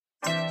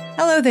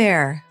Hello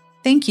there.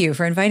 Thank you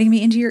for inviting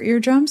me into your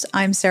eardrums.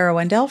 I'm Sarah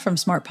Wendell from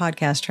Smart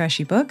Podcast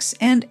Trashy Books,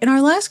 and in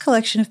our last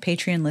collection of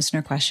Patreon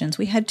listener questions,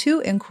 we had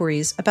 2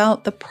 inquiries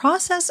about the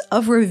process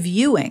of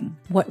reviewing,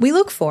 what we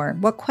look for,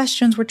 what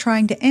questions we're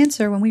trying to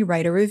answer when we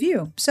write a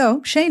review. So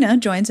Shana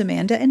joins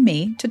Amanda and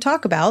me to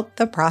talk about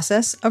the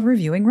process of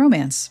reviewing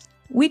romance.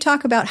 We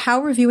talk about how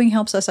reviewing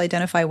helps us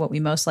identify what we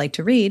most like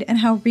to read and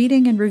how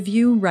reading and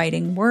review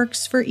writing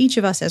works for each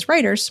of us as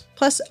writers,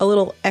 plus a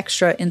little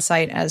extra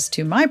insight as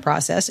to my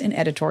process in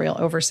editorial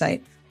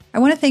oversight. I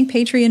want to thank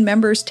Patreon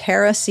members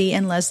Tara, C,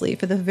 and Leslie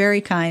for the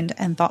very kind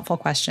and thoughtful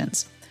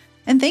questions.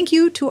 And thank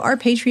you to our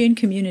Patreon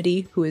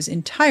community, who is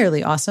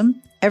entirely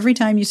awesome. Every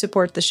time you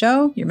support the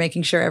show, you're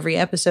making sure every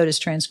episode is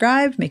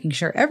transcribed, making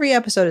sure every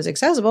episode is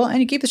accessible,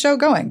 and you keep the show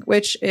going,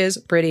 which is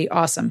pretty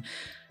awesome.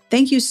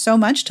 Thank you so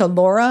much to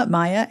Laura,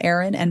 Maya,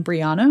 Aaron, and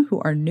Brianna,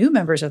 who are new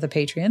members of the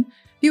Patreon.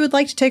 If you would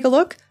like to take a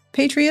look,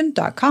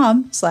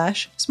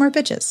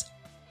 patreon.com/smartbitches.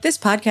 This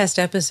podcast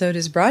episode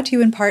is brought to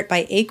you in part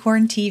by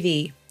Acorn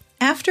TV.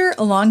 After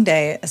a long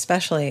day,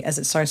 especially as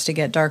it starts to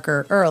get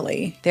darker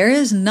early, there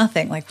is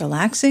nothing like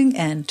relaxing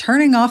and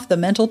turning off the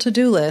mental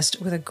to-do list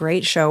with a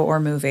great show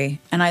or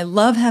movie. And I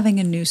love having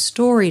a new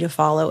story to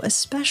follow,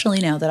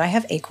 especially now that I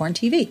have Acorn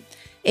TV.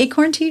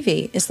 Acorn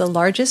TV is the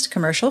largest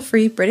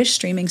commercial-free British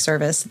streaming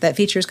service that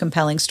features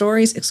compelling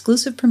stories,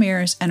 exclusive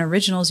premieres, and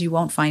originals you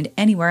won't find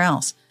anywhere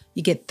else.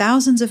 You get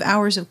thousands of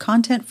hours of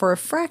content for a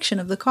fraction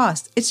of the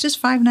cost. It's just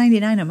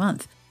 $5.99 a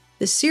month.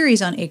 The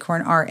series on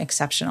Acorn are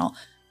exceptional.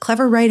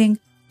 Clever writing,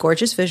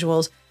 gorgeous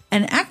visuals,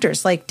 and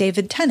actors like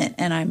David Tennant,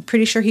 and I'm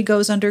pretty sure he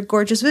goes under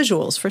gorgeous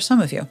visuals for some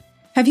of you.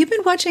 Have you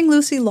been watching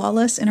Lucy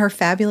Lawless in her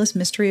fabulous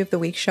Mystery of the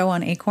Week show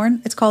on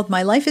Acorn? It's called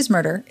My Life is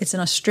Murder. It's an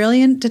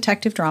Australian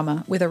detective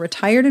drama with a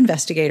retired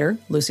investigator,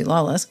 Lucy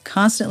Lawless,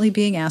 constantly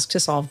being asked to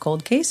solve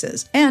cold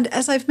cases. And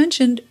as I've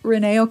mentioned,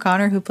 Renee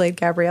O'Connor, who played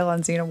Gabrielle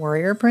on Xena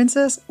Warrior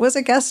Princess, was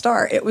a guest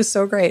star. It was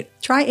so great.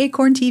 Try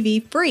Acorn TV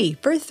free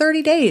for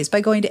 30 days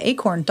by going to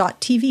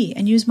acorn.tv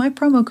and use my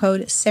promo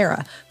code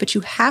SARAH. But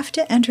you have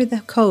to enter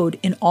the code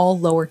in all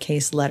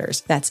lowercase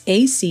letters. That's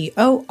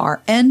ACORN.TV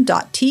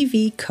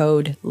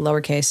code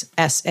lowercase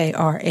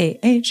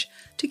SARAH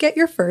to get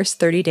your first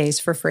 30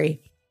 days for free.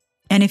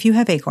 And if you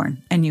have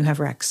Acorn and you have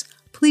Rex,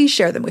 please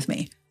share them with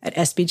me at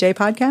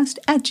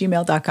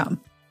sbjpodcast@gmail.com.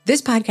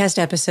 This podcast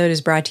episode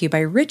is brought to you by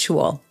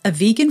Ritual, a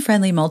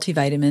vegan-friendly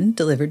multivitamin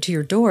delivered to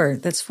your door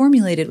that's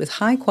formulated with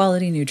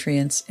high-quality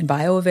nutrients in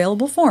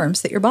bioavailable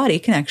forms that your body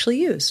can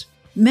actually use.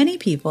 Many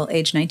people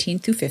aged 19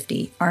 through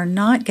 50 are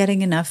not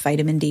getting enough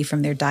vitamin D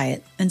from their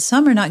diet, and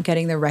some are not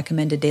getting their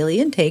recommended daily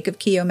intake of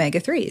key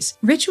omega-3s.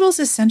 Ritual's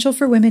Essential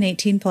for Women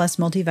 18 Plus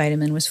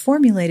multivitamin was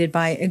formulated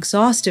by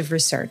exhaustive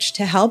research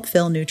to help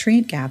fill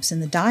nutrient gaps in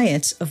the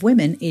diets of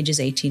women ages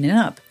 18 and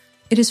up.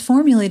 It is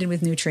formulated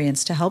with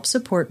nutrients to help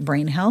support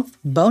brain health,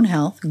 bone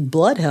health,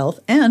 blood health,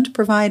 and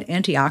provide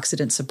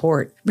antioxidant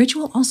support.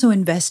 Ritual also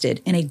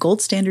invested in a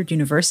gold standard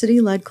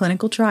university-led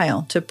clinical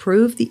trial to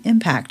prove the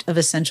impact of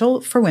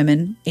Essential for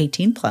Women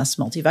 18 Plus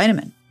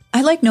multivitamin.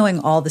 I like knowing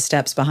all the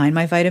steps behind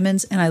my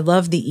vitamins, and I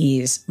love the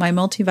ease. My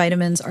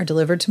multivitamins are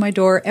delivered to my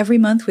door every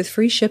month with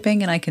free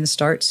shipping, and I can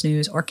start,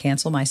 snooze, or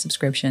cancel my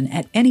subscription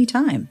at any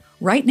time.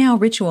 Right now,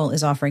 Ritual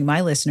is offering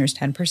my listeners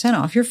 10%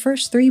 off your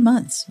first 3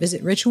 months.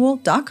 Visit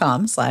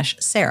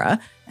ritual.com/Sarah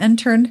and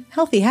turn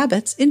healthy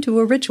habits into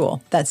a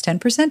ritual. That's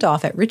 10%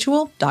 off at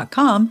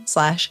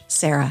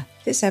ritual.com/Sarah.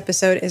 This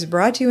episode is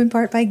brought to you in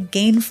part by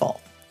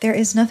Gainful. There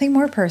is nothing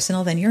more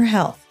personal than your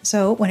health.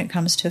 So when it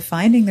comes to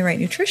finding the right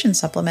nutrition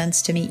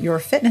supplements to meet your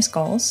fitness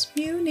goals,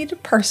 you need a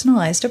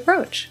personalized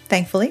approach.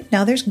 Thankfully,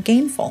 now there's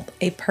Gainful,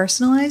 a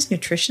personalized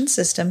nutrition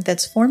system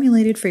that's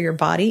formulated for your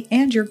body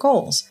and your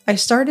goals. I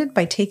started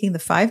by taking the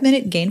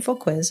 5-minute Gainful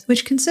quiz,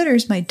 which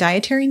considers my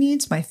dietary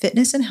needs, my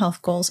fitness and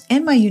health goals,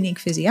 and my unique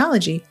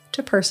physiology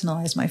to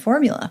personalize my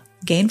formula.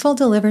 Gainful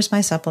delivers my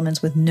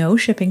supplements with no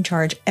shipping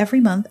charge every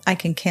month. I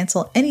can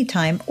cancel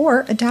anytime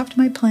or adapt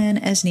my plan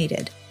as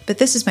needed. But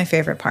this is my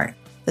favorite part.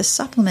 The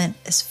supplement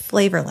is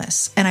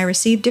flavorless, and I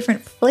receive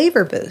different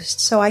flavor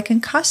boosts so I can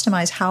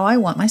customize how I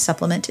want my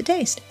supplement to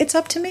taste. It's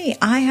up to me.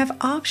 I have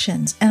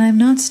options, and I'm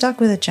not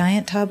stuck with a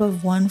giant tub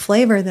of one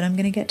flavor that I'm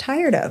going to get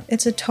tired of.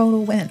 It's a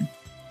total win.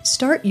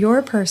 Start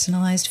your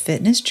personalized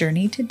fitness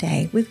journey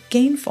today with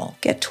Gainful.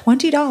 Get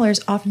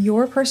 $20 off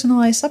your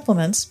personalized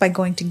supplements by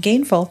going to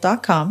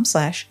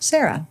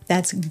gainful.com/Sarah.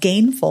 That's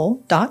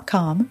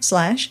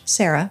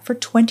gainful.com/Sarah for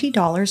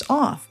 $20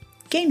 off.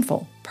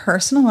 Gainful,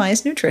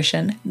 personalized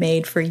nutrition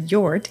made for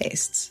your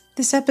tastes.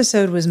 This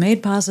episode was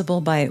made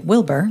possible by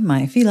Wilbur,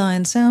 my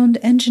feline sound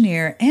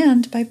engineer,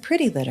 and by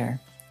Pretty Litter.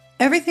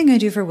 Everything I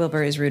do for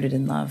Wilbur is rooted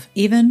in love,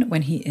 even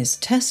when he is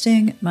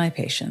testing my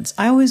patience.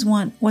 I always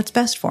want what's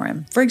best for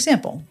him. For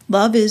example,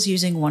 Love is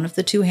using one of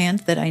the 2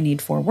 hands that I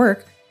need for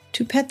work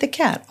to pet the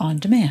cat on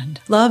demand.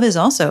 Love is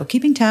also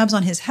keeping tabs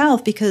on his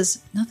health because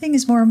nothing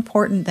is more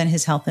important than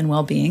his health and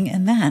well-being,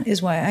 and that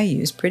is why I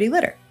use Pretty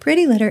Litter.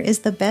 Pretty Litter is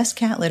the best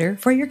cat litter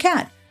for your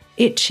cat.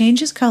 It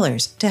changes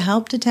colors to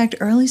help detect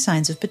early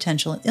signs of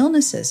potential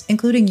illnesses,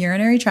 including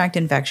urinary tract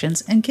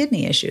infections and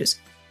kidney issues.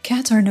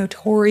 Cats are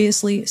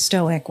notoriously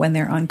stoic when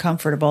they're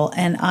uncomfortable,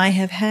 and I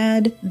have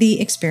had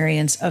the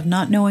experience of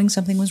not knowing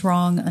something was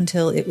wrong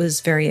until it was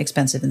very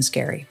expensive and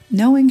scary.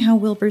 Knowing how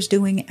Wilbur's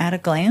doing at a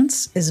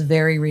glance is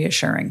very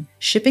reassuring.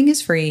 Shipping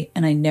is free,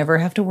 and I never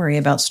have to worry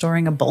about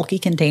storing a bulky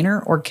container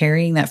or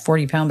carrying that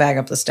 40-pound bag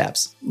up the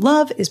steps.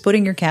 Love is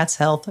putting your cat's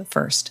health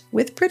first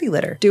with Pretty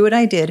Litter. Do what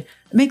I did.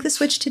 Make the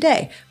switch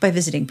today by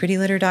visiting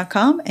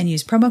prettylitter.com and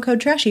use promo code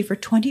TRASHY for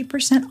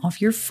 20%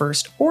 off your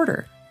first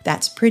order.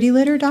 That's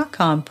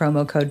prettylitter.com,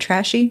 promo code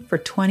TRASHY for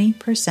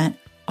 20%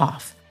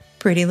 off.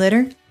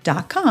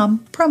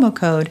 prettylitter.com, promo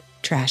code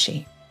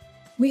TRASHY.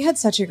 We had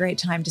such a great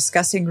time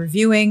discussing,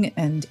 reviewing,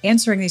 and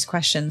answering these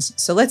questions,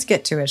 so let's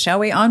get to it, shall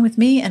we? On with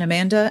me and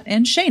Amanda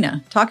and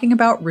Shana, talking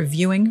about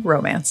reviewing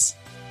romance.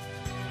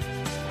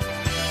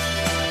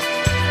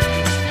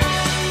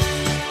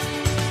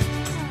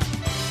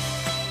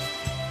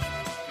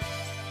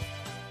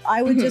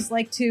 I would just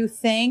like to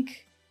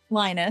thank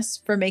Linus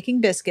for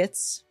making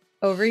biscuits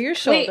over your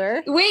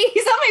shoulder. Wait,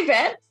 he's on my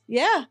bed?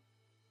 Yeah.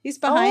 He's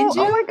behind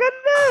you. Oh my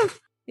goodness.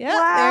 Yeah,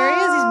 Wow. there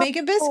he is. He's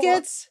making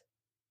biscuits.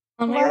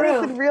 On my Linus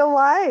room. in real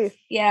life.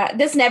 Yeah,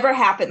 this never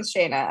happens,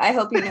 Shana. I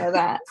hope you know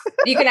that.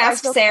 You can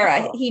ask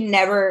Sarah. He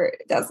never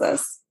does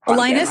this.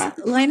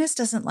 Linus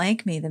doesn't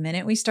like me the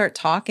minute we start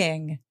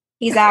talking.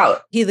 He's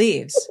out. He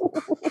leaves.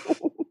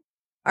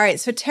 All right,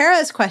 so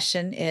Tara's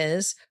question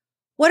is,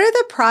 what are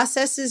the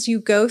processes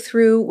you go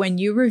through when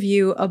you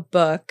review a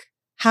book?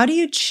 How do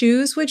you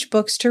choose which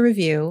books to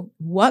review?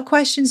 What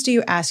questions do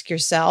you ask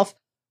yourself?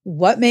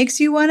 What makes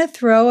you want to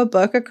throw a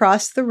book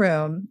across the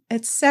room,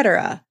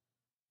 etc.?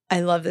 I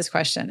love this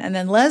question. And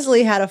then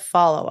Leslie had a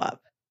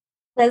follow-up.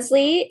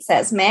 Leslie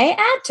says, may I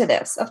add to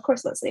this? Of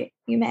course, Leslie,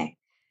 you may.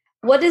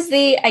 What is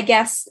the,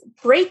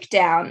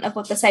 breakdown of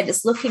what the site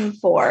is looking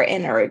for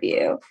in a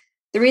review?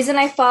 The reason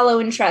I follow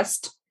and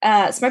trust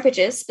Smart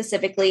Pitches,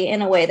 specifically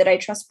in a way that I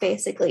trust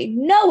basically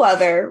no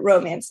other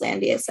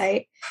Romancelandia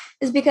site,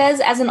 is because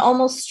as an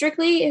almost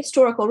strictly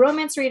historical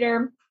romance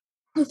reader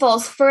who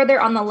falls further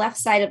on the left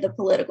side of the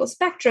political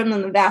spectrum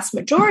than the vast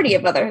majority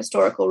of other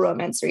historical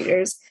romance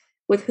readers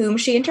with whom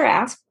she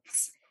interacts,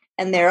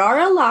 and there are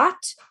a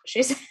lot,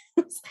 she says,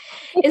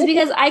 is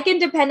because I can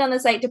depend on the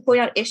site to point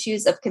out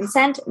issues of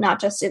consent,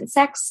 not just in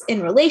sex,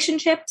 in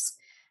relationships,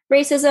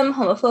 racism,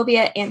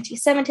 homophobia,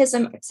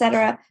 anti-Semitism,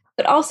 etc.,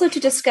 but also to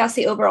discuss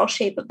the overall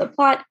shape of the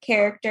plot,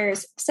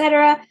 characters,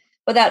 etc.,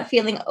 without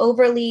feeling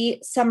overly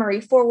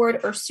summary forward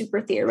or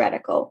super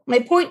theoretical. My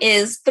point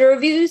is, the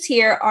reviews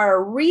here are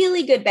a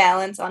really good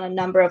balance on a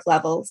number of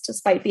levels,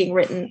 despite being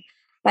written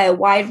by a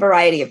wide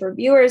variety of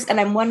reviewers. And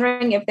I'm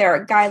wondering if there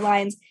are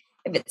guidelines,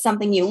 if it's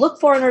something you look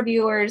for in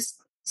reviewers,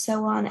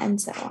 so on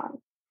and so on.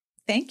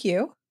 Thank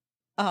you.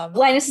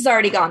 Linus is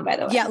already gone, by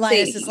the way. Yeah,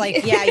 Linus is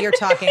like, yeah, you're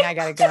talking. I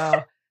got to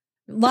go.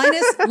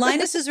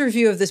 Linus's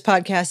review of this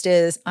podcast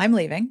is, I'm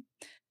leaving.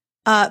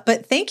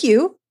 But thank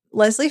you,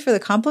 Leslie, for the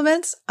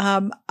compliments.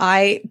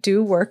 I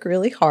do work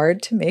really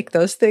hard to make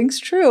those things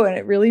true, and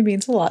it really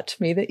means a lot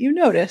to me that you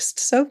noticed.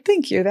 So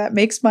thank you. That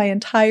makes my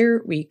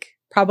entire week,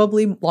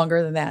 probably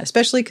longer than that,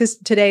 especially because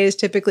today is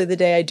typically the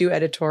day I do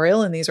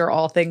editorial, and these are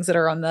all things that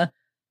are on the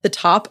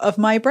top of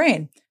my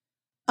brain.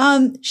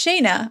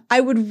 Shana,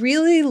 I would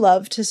really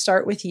love to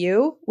start with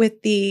you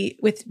with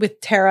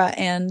Tara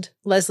and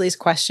Leslie's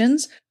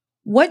questions.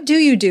 What do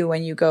you do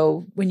when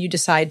you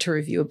decide to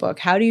review a book?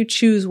 How do you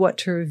choose what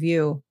to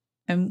review?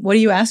 And what do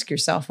you ask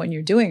yourself when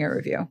you're doing a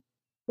review?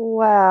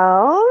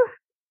 Well,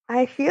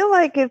 I feel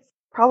like it's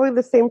probably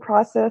the same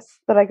process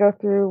that I go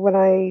through when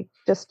I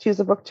just choose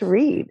a book to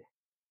read.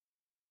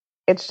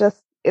 It's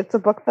a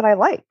book that I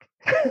like.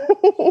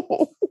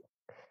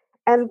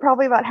 And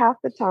probably about half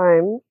the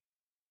time,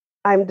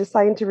 I'm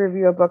deciding to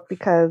review a book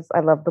because I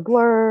love the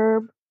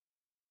blurb.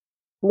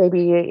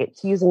 Maybe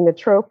it's using the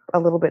trope a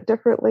little bit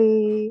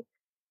differently.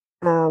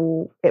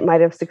 It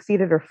might have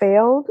succeeded or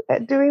failed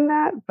at doing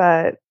that,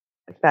 but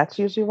that's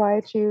usually why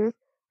I choose.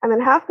 And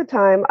then half the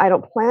time, I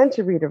don't plan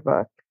to read a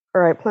book,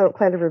 or I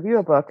plan to review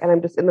a book, and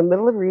I'm just in the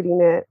middle of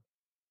reading it,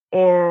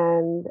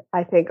 and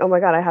I think, oh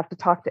my God, I have to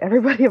talk to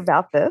everybody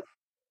about this.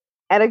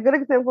 And a good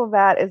example of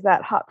that is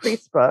that Hot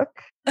Priest book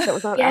that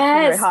was not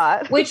actually very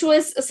hot. Which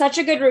was such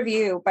a good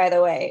review, by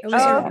the way. It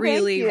was a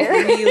really,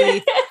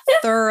 really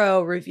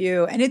thorough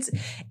review. And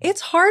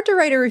it's hard to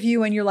write a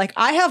review when you're like,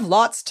 I have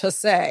lots to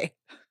say.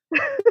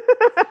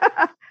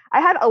 I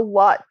had a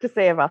lot to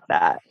say about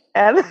that.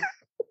 And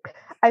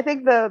I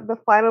think the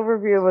final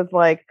review was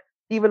like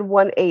even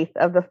 1/8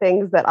 of the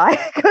things that I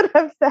could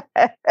have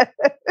said.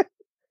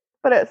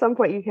 But at some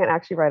point, you can't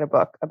actually write a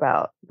book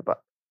about the book.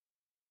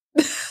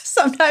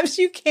 Sometimes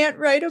you can't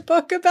write a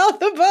book about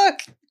the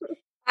book.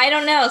 I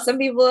don't know. Some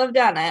people have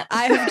done it.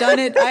 I have done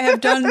it.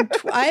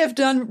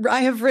 I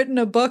have written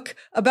a book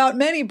about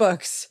many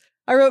books.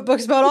 I wrote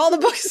books about all the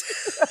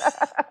books.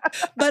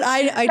 But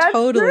I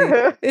totally,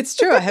 true. It's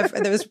true.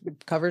 There was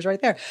covers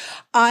right there.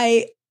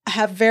 I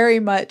have very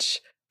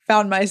much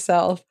found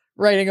myself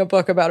writing a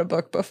book about a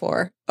book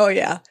before. Oh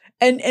yeah.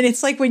 And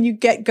it's like when you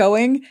get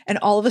going and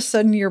all of a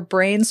sudden your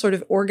brain sort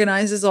of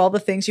organizes all the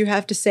things you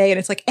have to say. And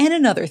it's like, and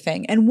another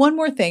thing and one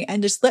more thing.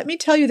 And just let me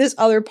tell you this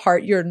other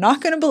part. You're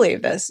not going to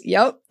believe this.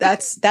 Yep.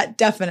 That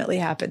definitely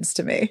happens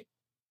to me.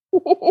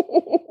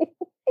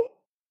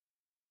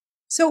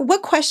 So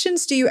what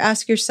questions do you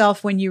ask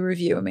yourself when you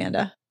review,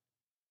 Amanda?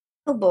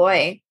 Oh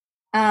boy.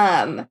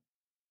 I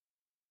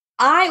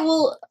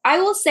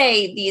will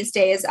say these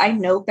days I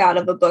nope out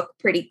of a book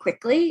pretty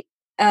quickly.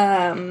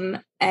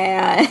 And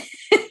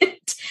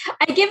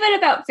I give it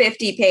about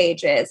 50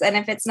 pages. And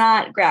if it's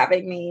not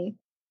grabbing me,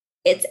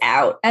 it's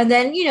out. And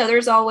then,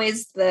 there's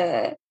always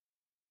the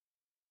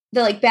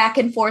like back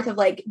and forth of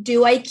like,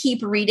 do I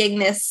keep reading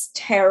this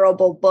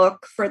terrible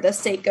book for the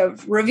sake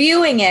of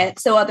reviewing it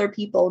so other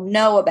people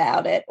know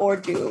about it? Or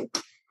do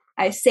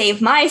I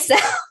save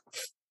myself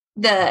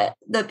the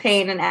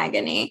pain and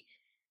agony?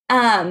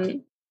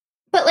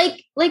 But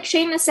like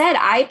Shana said,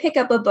 I pick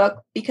up a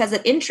book because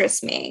it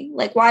interests me.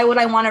 Like, why would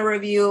I want to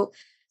review?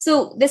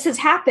 So this has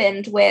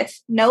happened with,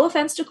 no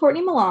offense to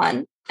Courtney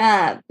Milan,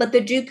 but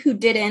The Duke Who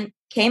Didn't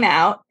came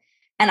out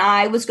and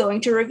I was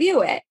going to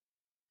review it.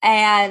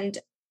 And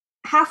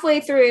halfway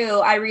through,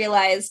 I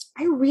realized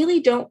I really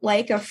don't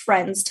like a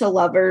friends to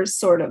lovers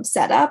sort of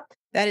setup.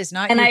 That is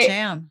not your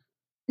jam.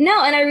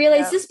 No, and I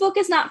realized this book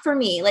is not for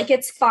me. Like,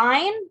 it's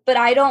fine, but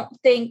I don't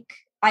think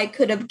I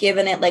could have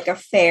given it like a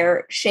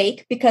fair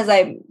shake because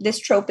this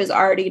trope is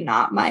already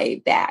not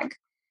my bag.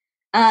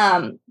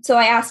 So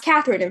I asked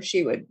Catherine if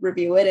she would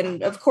review it,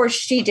 and of course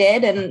she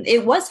did, and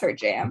it was her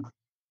jam.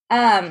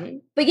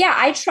 But yeah,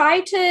 I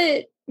try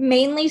to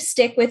mainly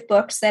stick with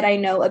books that I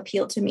know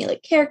appeal to me,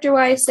 like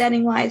character-wise,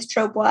 setting-wise,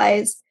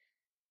 trope-wise.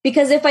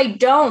 Because if I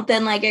don't,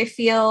 then like I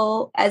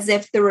feel as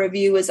if the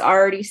review is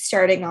already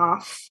starting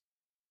off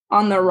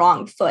on the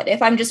wrong foot.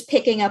 If I'm just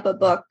picking up a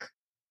book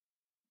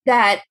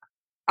that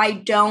I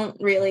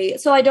don't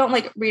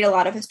like read a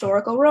lot of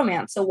historical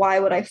romance. So why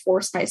would I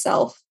force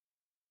myself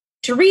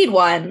to read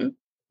one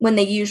when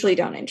they usually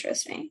don't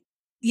interest me?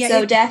 Yeah.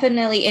 So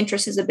definitely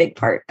interest is a big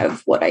part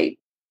of what I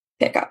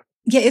pick up.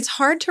 Yeah. It's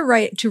hard to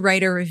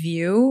write a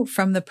review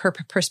from the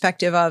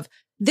perspective of,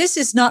 this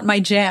is not my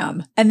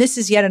jam. And this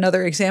is yet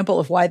another example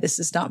of why this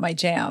is not my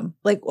jam.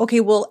 Like, okay,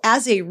 well,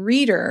 as a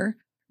reader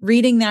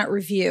reading that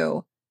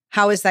review,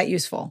 how is that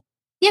useful?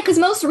 Yeah. Because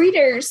most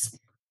readers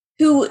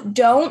who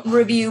don't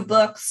review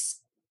books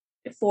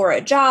for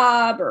a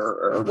job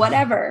or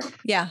whatever,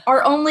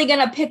 are only going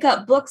to pick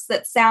up books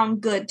that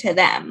sound good to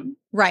them.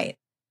 Right.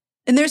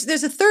 And there's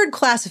a third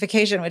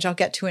classification, which I'll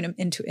get to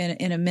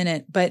in a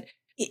minute, but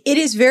it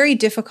is very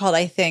difficult,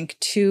 I think,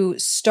 to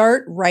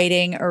start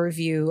writing a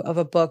review of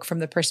a book from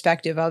the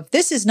perspective of,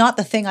 this is not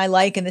the thing I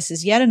like, and this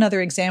is yet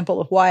another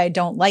example of why I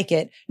don't like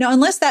it. Now,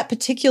 unless that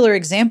particular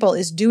example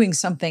is doing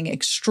something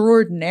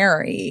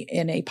extraordinary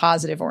in a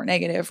positive or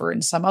negative or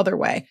in some other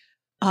way,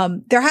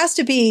 there has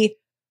to be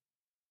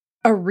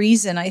a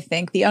reason, I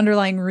think, the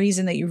underlying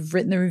reason that you've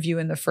written the review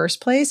in the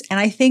first place. And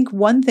I think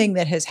one thing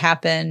that has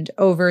happened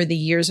over the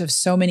years of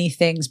so many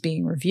things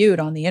being reviewed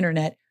on the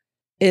internet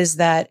is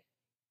that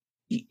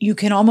you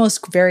can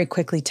almost very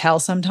quickly tell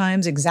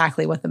sometimes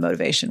exactly what the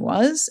motivation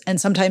was.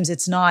 And sometimes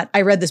it's not,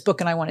 I read this book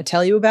and I want to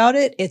tell you about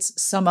it.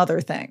 It's some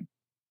other thing.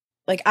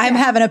 Like, I'm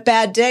having a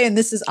bad day and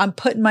I'm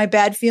putting my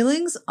bad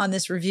feelings on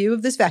this review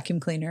of this vacuum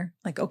cleaner.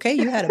 Like, okay,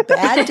 you had a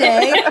bad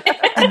day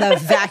and the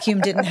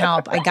vacuum didn't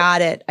help. I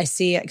got it. I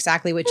see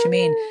exactly what you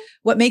mean.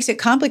 What makes it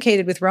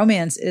complicated with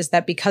romance is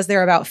that because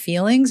they're about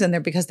feelings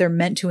and because they're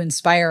meant to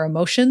inspire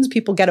emotions,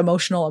 people get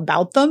emotional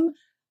about them.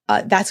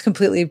 That's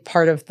completely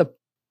part of the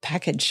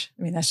package.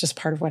 I mean, that's just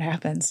part of what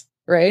happens,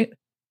 right?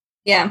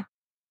 Yeah.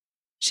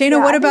 Shana,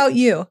 what about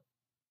you?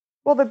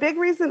 Well, the big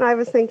reason I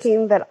was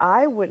thinking that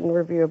I wouldn't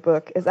review a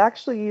book is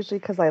actually usually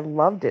because I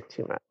loved it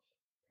too much.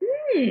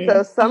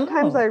 So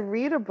sometimes I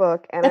read a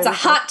book and that's a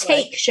hot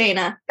take,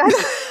 Shana.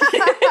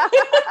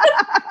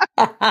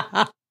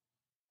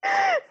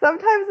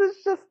 Sometimes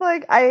it's just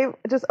like I'm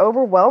just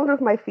overwhelmed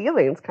with my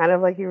feelings, kind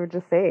of like you were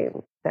just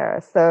saying,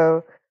 Sarah.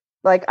 So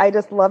like I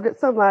just loved it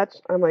so much.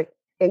 I'm like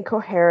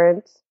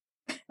incoherent.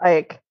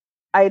 Like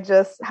I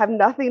just have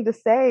nothing to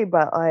say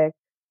but like,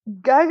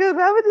 Gaga,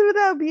 that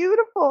was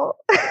beautiful.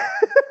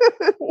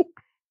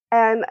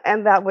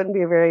 and that wouldn't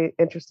be a very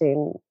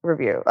interesting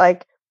review.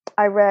 Like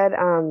I read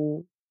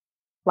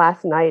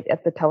last night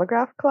at the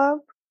Telegraph Club,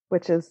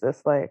 which is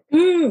this like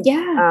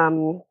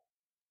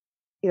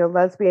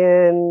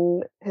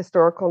lesbian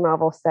historical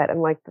novel set in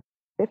like the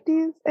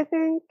 50s, I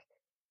think,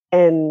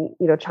 and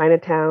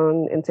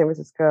Chinatown in San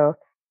Francisco.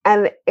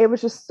 And it was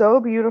just so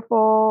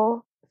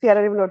beautiful. See, I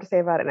don't even know what to say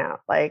about it now.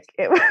 Like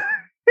it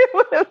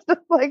was just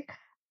like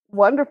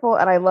wonderful,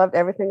 and I loved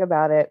everything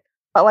about it.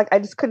 But like I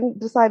just couldn't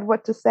decide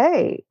what to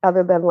say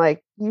other than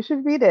like, you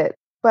should read it,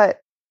 but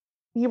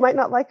you might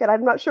not like it.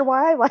 I'm not sure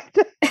why I liked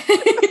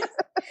it.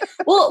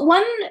 Well,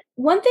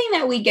 one thing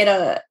that we get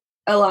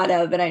a lot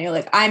of, and I know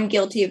like I'm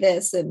guilty of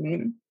this,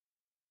 and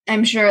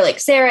I'm sure like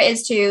Sarah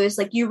is too, is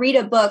like you read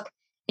a book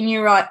and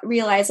you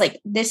realize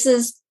like this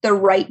is the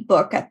right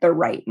book at the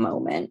right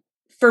moment.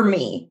 for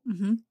me.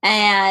 Mm-hmm.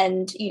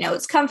 And, you know,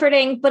 it's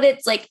comforting, but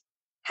it's like,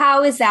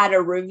 how is that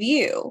a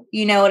review?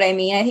 You know what I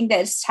mean? I think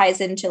that just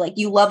ties into like,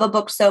 you love a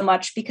book so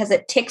much because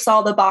it ticks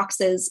all the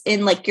boxes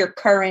in like your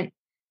current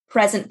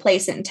present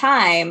place and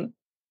time.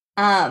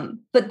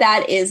 But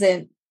that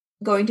isn't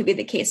going to be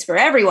the case for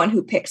everyone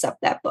who picks up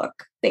that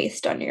book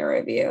based on your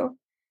review.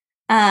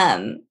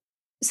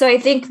 So I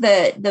think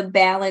the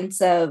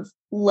balance of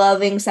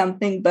loving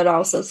something, but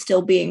also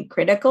still being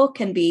critical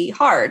can be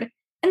hard.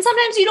 And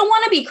sometimes you don't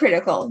want to be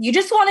critical. You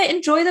just want to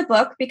enjoy the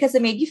book because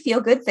it made you feel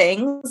good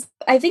things.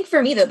 I think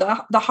for me,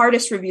 the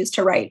hardest reviews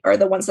to write are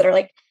the ones that are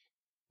like,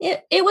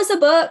 it was a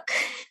book.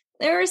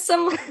 There were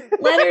some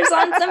letters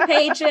on some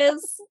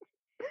pages.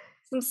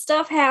 Some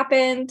stuff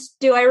happened.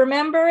 Do I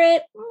remember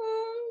it?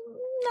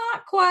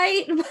 Not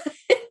quite.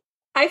 But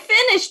I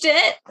finished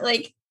it.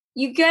 Like,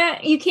 you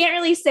can't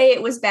really say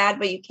it was bad,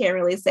 but you can't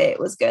really say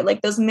it was good.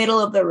 Like, those middle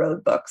of the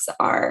road books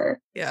are,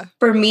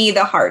 for me,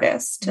 the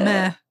hardest.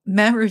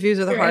 Meh reviews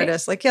are the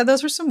hardest. Like, yeah,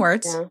 those were some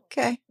words. Yeah.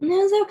 Okay. It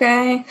was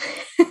okay.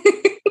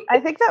 I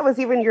think that was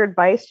even your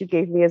advice you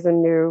gave me as a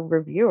new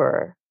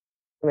reviewer,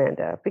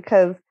 Amanda,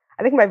 because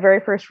I think my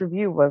very first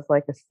review was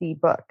like a C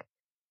book.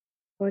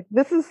 I'm like,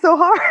 this is so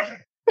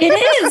hard. It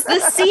is. The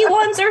C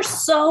ones are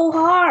so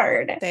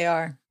hard. They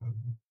are.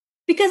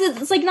 Because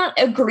it's like not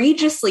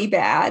egregiously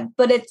bad,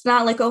 but it's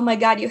not like, oh my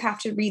God, you have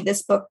to read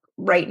this book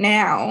right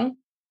now.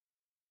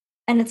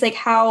 And it's like,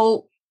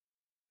 how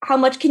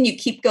much can you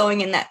keep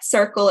going in that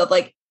circle of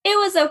like, it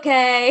was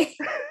okay.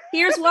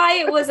 Here's why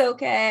it was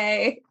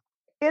okay.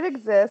 It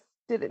exists.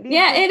 Did it need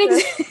it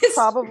exists.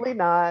 Probably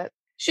not.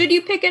 Should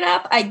you pick it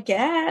up? I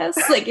guess.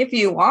 Like, if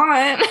you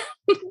want.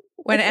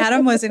 When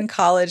Adam was in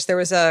college, there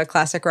was a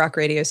classic rock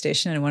radio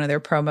station, and one of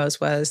their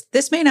promos was,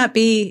 this may not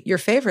be your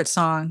favorite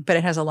song, but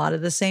it has a lot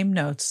of the same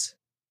notes.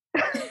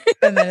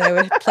 And then they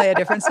would play a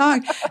different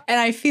song. And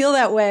I feel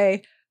that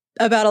way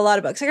about a lot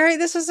of books. Like, all right,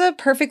 this is a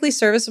perfectly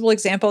serviceable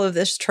example of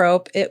this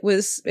trope. It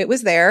was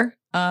there.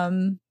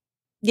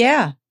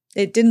 Yeah,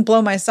 it didn't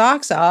blow my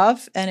socks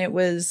off, and it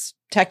was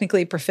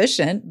technically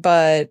proficient,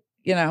 but,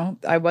 you know,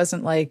 I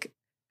wasn't like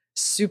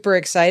super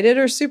excited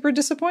or super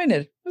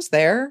disappointed. It was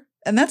there.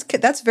 And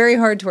that's very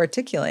hard to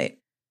articulate.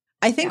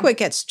 I think what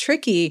gets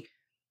tricky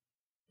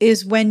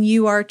is when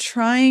you are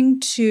trying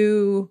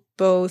to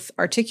both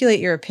articulate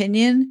your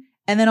opinion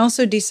and then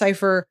also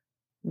decipher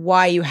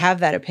why you have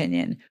that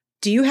opinion.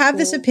 Do you have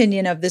this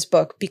opinion of this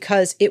book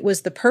because it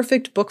was the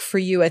perfect book for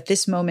you at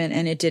this moment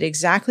and it did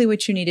exactly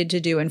what you needed to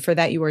do, and for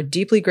that you are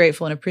deeply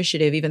grateful and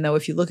appreciative, even though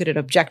if you look at it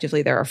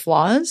objectively, there are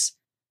flaws?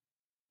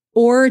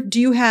 Or do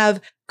you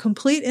have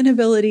complete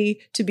inability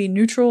to be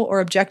neutral or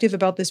objective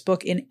about this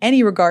book in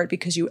any regard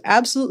because you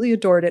absolutely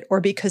adored it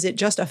or because it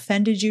just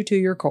offended you to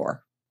your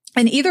core?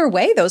 And either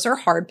way, those are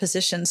hard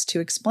positions to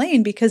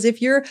explain, because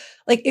if you're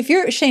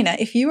Shana,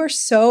 if you are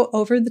so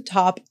over the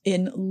top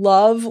in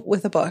love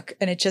with a book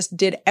and it just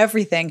did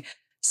everything,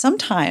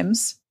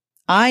 sometimes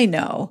I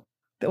know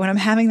that when I'm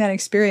having that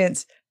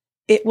experience,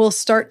 it will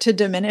start to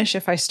diminish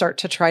if I start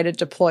to try to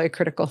deploy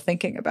critical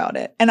thinking about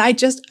it. And I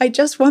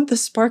just want the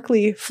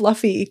sparkly,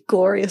 fluffy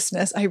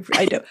gloriousness.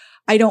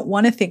 I don't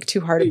want to think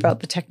too hard about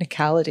the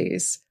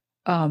technicalities,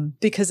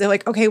 because they're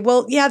like, okay,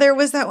 well, yeah, there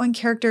was that one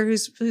character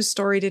whose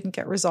story didn't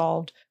get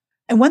resolved.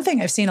 And one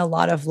thing I've seen a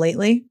lot of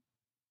lately,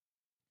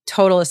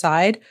 total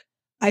aside,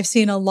 I've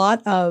seen a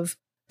lot of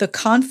the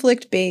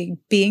conflict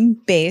being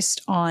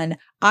based on,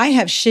 I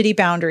have shitty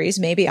boundaries.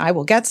 Maybe I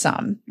will get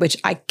some, which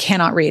I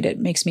cannot read. It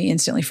makes me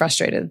instantly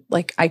frustrated.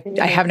 Like I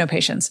have no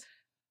patience.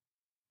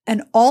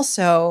 And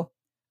also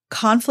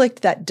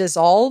conflict that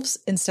dissolves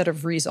instead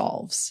of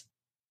resolves.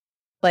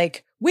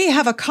 Like, we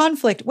have a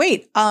conflict.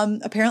 Wait,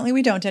 apparently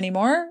we don't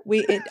anymore.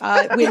 Well,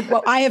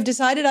 I have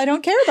decided I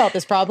don't care about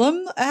this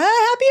problem.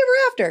 Happy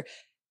ever after.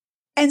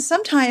 And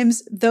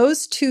sometimes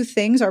those two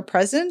things are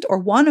present, or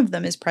one of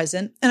them is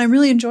present, and I'm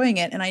really enjoying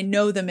it. And I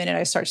know the minute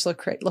I start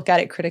to look at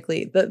it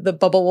critically, the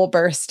bubble will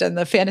burst and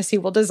the fantasy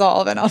will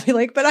dissolve, and I'll be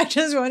like, but I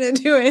just wanted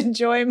to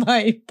enjoy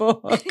my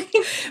book.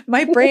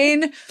 My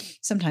brain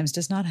sometimes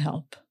does not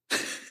help.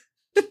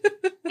 I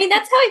mean,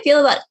 that's how I feel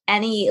about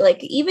any,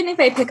 like, even if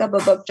I pick up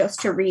a book just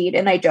to read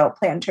and I don't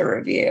plan to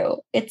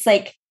review, it's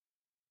like,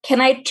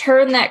 can I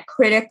turn that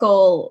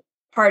critical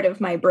part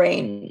of my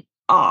brain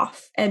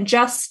off and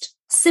just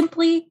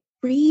simply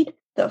read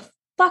the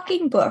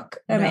fucking book,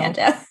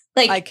 Amanda? No,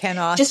 like, I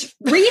cannot. Just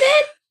read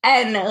it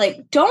and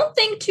like, don't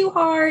think too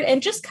hard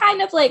and just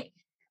kind of like,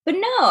 but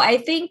no,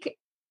 I think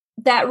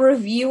that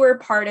reviewer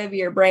part of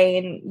your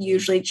brain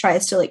usually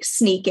tries to like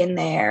sneak in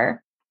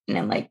there. And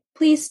I'm like,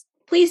 please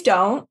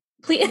don't.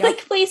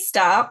 Please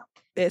stop.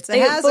 It's a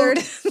hazard.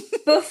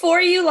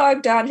 Before you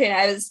logged on, Shana,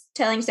 I was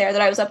telling Sarah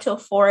that I was up till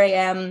 4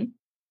 a.m.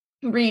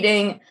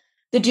 reading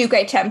The Duke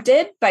I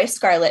Tempted by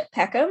Scarlett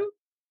Peckham.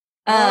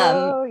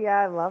 Oh, yeah,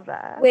 I love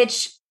that.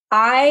 Which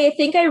I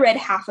think I read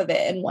half of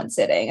it in one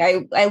sitting.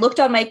 I looked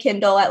on my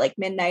Kindle at like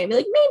midnight and be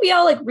like, maybe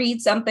I'll like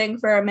read something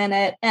for a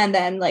minute. And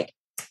then like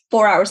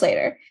 4 hours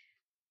later.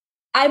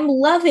 I'm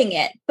loving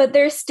it, but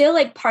there's still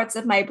like parts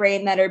of my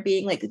brain that are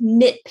being like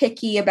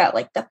nitpicky about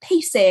like the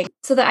pacing.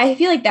 So that I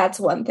feel like that's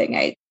one thing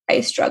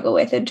I struggle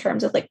with in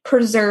terms of like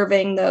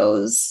preserving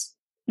those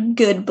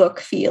good book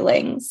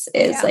feelings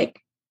is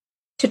like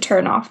to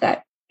turn off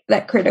that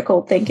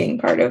critical thinking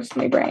part of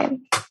my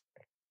brain.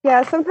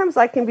 Yeah, sometimes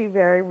I can be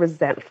very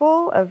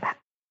resentful of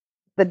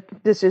the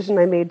decision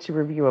I made to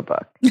review a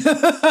book.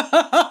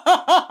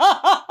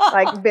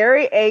 Like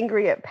very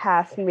angry at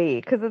past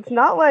me, because it's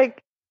not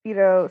like,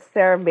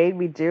 Sarah made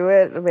me do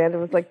it. Amanda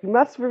was like, you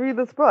must review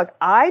this book.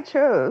 I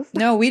chose.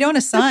 No, we don't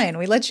assign.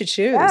 We let you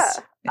choose. Yeah.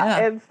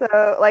 And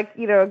so like,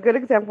 a good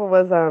example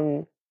was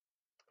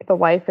The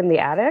Wife in the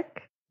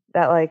Attic,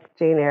 that like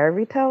Jane Eyre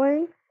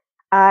retelling.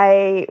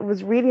 I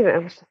was reading it and I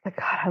was just like,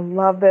 God, I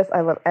love this.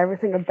 I love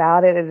everything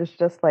about it. It is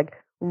just like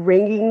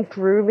ringing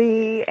through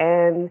me.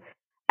 And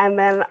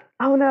then,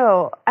 oh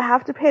no, I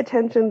have to pay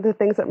attention to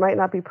things that might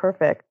not be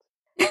perfect.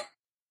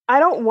 I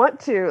don't want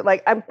to.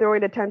 Like, I'm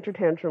throwing a temper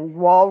tantrum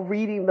while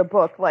reading the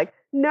book. Like,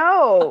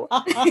 no,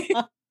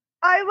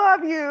 I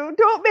love you.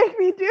 Don't make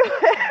me do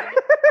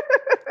it.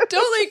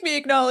 Don't make me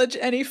acknowledge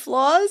any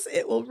flaws.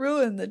 It will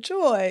ruin the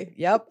joy.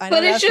 Yep. I know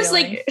but it's that just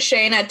feeling. like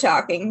Shana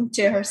talking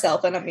to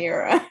herself in a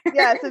mirror.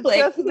 Yes, it's like,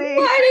 just me.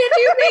 Why did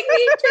you make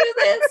me do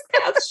this?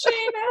 That's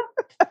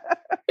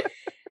Shana.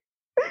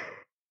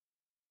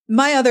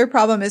 My other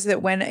problem is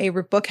that when a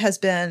book has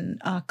been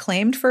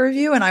claimed for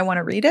review and I want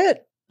to read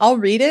it, I'll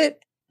read it.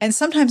 And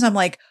sometimes I'm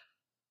like,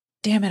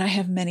 damn it, I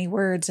have many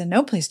words and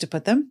no place to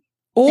put them.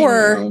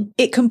 Or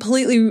it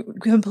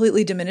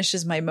completely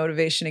diminishes my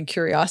motivation and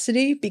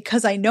curiosity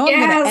because I know I'm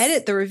going to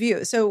edit the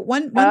review. So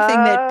one thing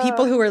that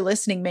people who are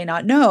listening may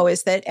not know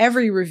is that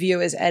every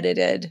review is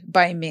edited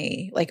by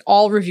me. Like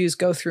all reviews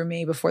go through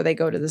me before they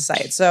go to the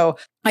site. So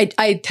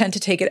I tend to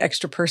take it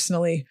extra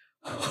personally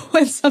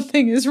when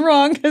something is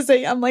wrong because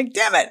I'm like,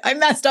 damn it, I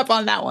messed up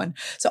on that one.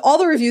 So all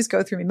the reviews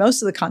go through me.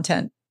 Most of the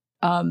content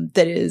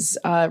that is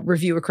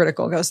review or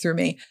critical goes through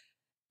me.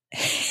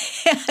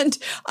 And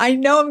I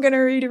know I'm going to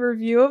read a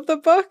review of the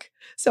book.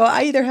 So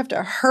I either have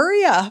to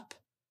hurry up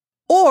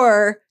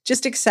or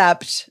just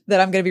accept that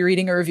I'm going to be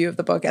reading a review of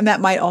the book. And that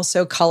might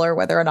also color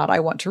whether or not I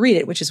want to read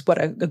it, which is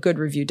what a good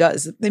review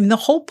does. I mean, the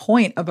whole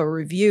point of a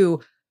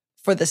review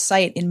for the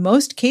site in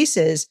most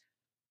cases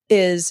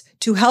is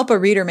to help a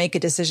reader make a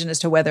decision as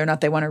to whether or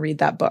not they want to read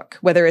that book,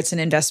 whether it's an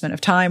investment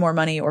of time or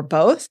money or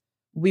both.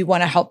 We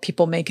want to help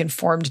people make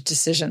informed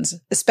decisions,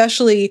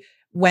 especially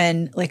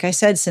when, like I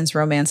said, since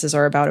romances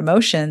are about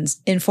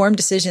emotions, informed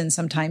decision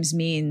sometimes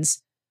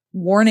means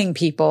warning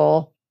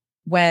people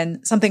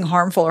when something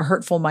harmful or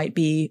hurtful might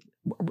be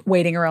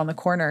waiting around the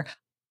corner.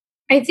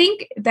 I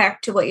think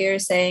back to what you're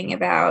saying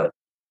about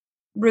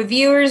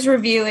reviewers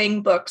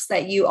reviewing books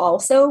that you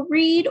also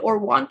read or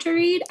want to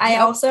read. I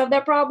also have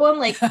that problem.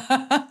 Like,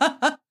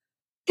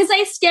 because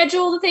I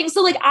schedule the things.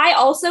 So like, I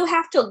also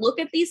have to look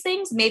at these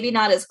things, maybe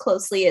not as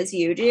closely as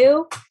you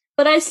do.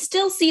 But I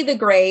still see the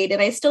grade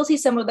and I still see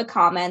some of the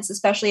comments,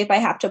 especially if I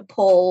have to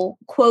pull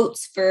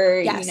quotes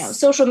for,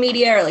 social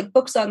media or like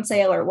books on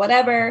sale or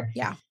whatever.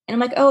 Yeah. And I'm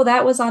like, oh,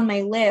 that was on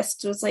my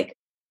list. It was like,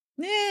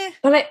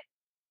 but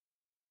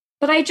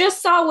I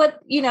just saw what,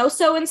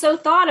 so-and-so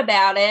thought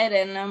about it.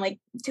 And I'm like,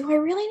 do I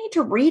really need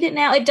to read it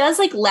now? It does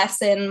like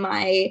lessen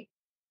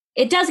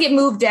it does get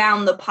moved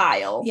down the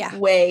pile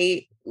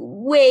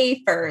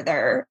way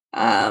further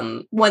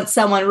once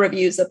someone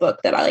reviews a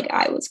book that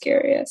I was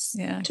curious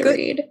to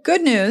read.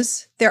 Good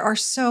news, there are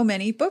so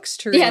many books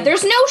to read. Yeah,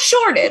 there's no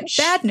shortage.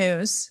 Bad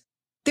news,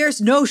 there's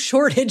no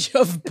shortage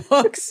of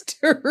books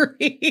to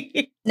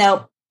read.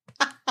 Nope.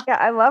 Yeah,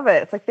 I love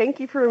it. It's like, thank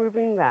you for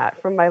removing that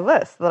from my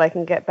list so that I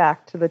can get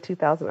back to the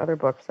 2,000 other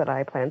books that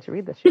I plan to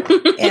read this year.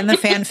 And the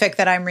fanfic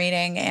that I'm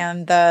reading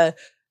and the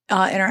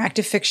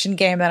interactive fiction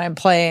game that I'm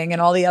playing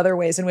and all the other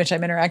ways in which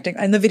I'm interacting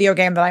and the video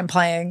game that I'm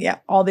playing. Yeah.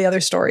 All the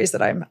other stories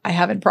that I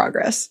have in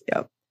progress.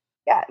 Yep.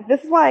 Yeah.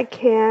 This is why I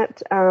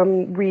can't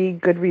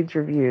read Goodreads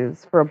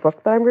reviews for a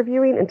book that I'm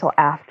reviewing until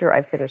after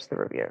I finish the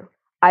review.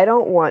 I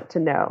don't want to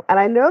know. And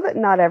I know that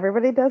not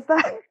everybody does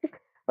that,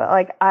 but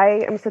like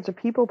I am such a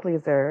people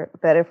pleaser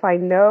that if I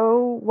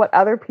know what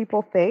other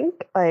people think,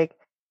 like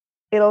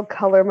it'll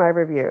color my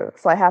review.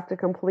 So I have to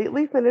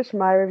completely finish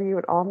my review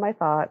and all my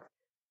thoughts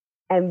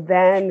and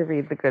then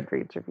read the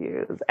Goodreads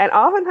reviews. And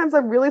oftentimes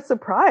I'm really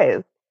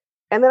surprised.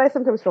 And then I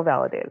sometimes feel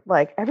validated.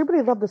 Like,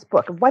 everybody loved this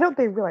book. Why don't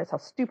they realize how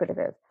stupid it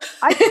is?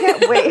 I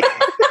can't wait.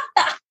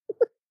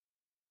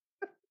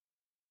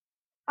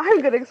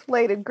 I'm going to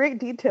explain in great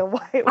detail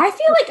why. I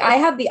feel like I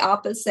have the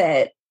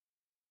opposite.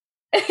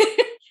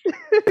 I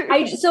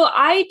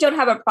don't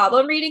have a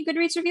problem reading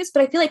Goodreads reviews,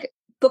 but I feel like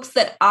books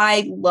that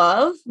I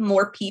love,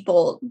 more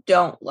people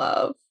don't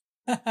love.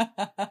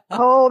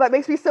 Oh, that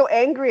makes me so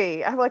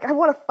angry. I'm like, I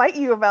want to fight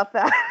you about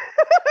that.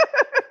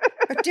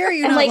 How dare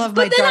you not love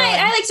my darling? But then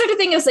I started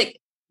thinking, I was like,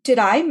 did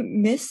I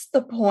miss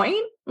the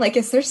point? Like,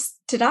 am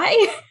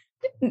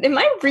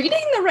I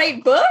reading the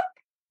right book?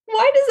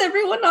 Why does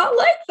everyone not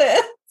like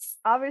this?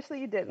 Obviously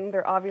you didn't.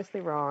 They're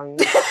obviously wrong.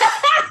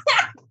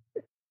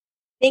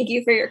 Thank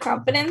you for your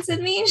confidence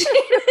in me.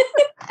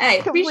 I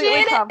appreciate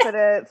Completely it.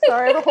 confident.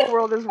 Sorry, the whole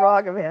world is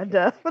wrong,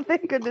 Amanda. But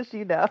thank goodness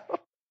you know.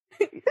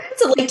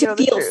 It's like to the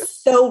feel truth.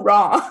 so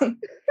wrong.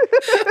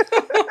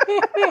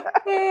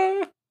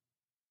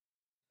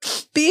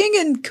 Being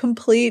in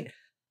complete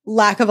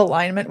lack of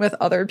alignment with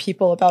other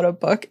people about a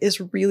book is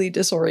really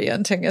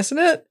disorienting, isn't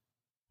it?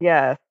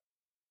 Yes.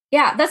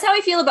 Yeah, that's how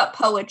I feel about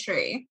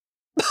poetry.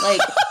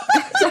 Like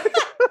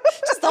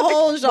Just the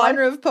whole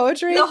genre of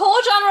poetry. the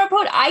whole genre of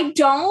poetry. I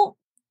don't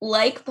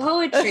like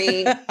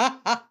poetry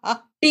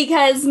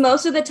because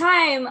most of the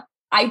time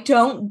I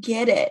don't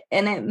get it.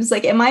 And it was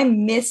like, am I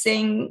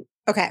missing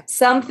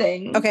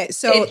something? Okay,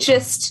 so it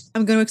just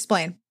I'm going to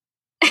explain.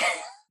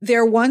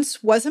 There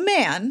once was a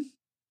man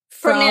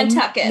from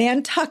Nantucket.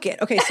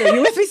 Nantucket. Okay, so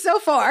you're with me so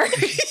far.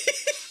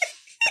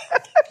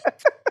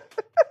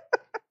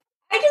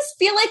 I just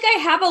feel like I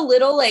have a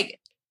little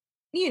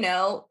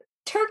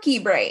turkey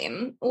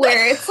brain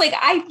where it's like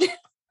I'm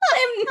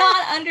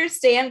not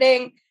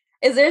understanding.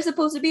 Is there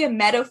supposed to be a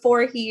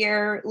metaphor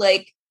here?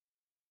 Like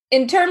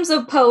in terms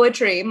of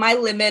poetry, my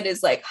limit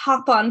is like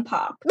Hop on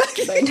Pop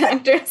by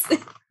Dr.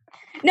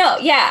 No,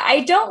 yeah,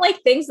 I don't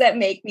like things that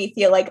make me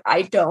feel like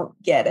I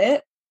don't get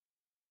it.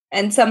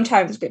 And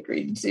sometimes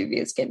Goodreads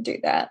reviews can do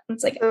that.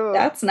 It's like,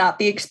 that's not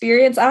the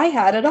experience I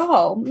had at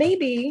all.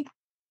 Maybe.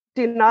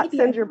 Do not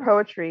send your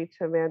poetry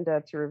to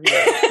Amanda to review.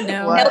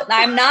 No,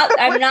 I'm not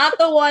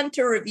the one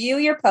to review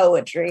your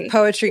poetry.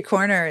 Poetry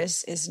Corner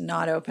is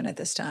not open at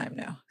this time.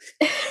 No.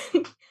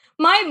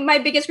 My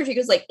biggest critique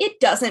was like, it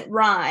doesn't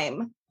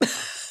rhyme.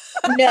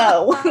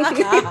 No.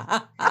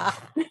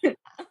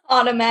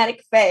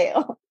 Automatic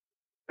fail.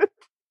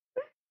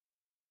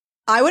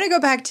 I want to go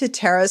back to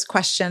Tara's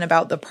question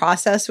about the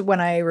process when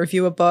I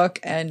review a book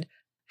and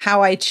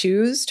how I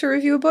choose to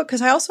review a book.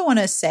 Because I also want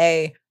to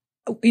say,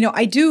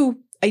 I do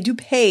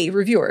pay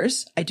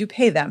reviewers. I do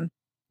pay them,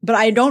 but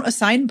I don't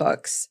assign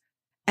books.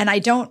 And I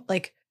don't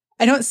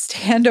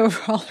stand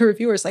over all the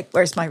reviewers like,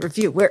 where's my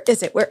review? Where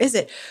is it? Where is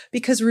it?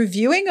 Because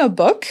reviewing a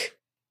book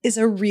is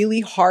a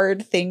really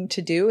hard thing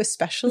to do,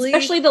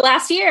 especially the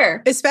last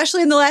year.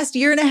 Especially in the last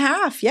year and a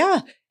half.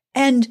 Yeah.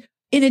 And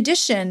in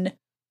addition,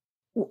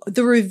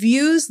 the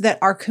reviews that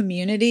our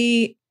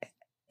community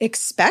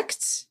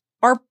expects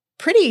are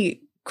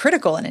pretty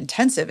critical and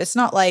intensive. It's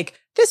not like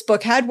this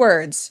book had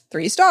words,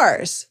 3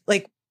 stars.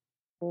 Like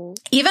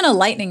even a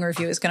lightning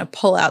review is going to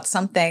pull out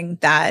something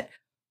that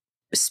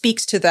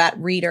speaks to that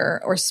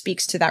reader or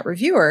speaks to that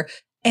reviewer.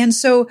 And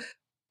so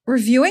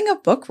reviewing a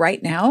book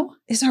right now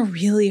is a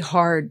really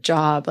hard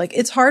job. Like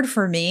it's hard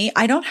for me.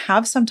 I don't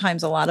have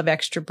sometimes a lot of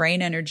extra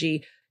brain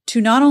energy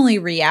to not only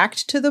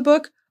react to the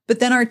book, but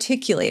then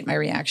articulate my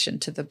reaction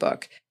to the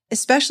book,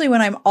 especially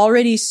when I'm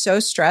already so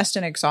stressed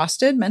and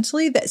exhausted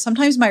mentally that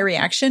sometimes my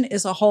reaction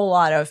is a whole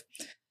lot of,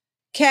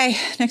 okay,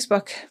 next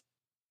book. I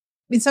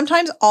mean,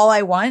 sometimes all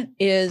I want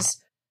is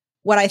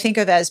what I think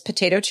of as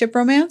potato chip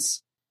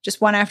romance,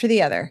 just one after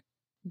the other.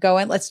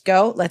 Going, let's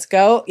go.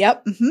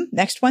 Yep.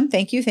 Next one.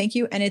 Thank you.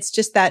 And it's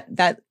just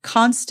that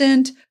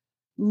constant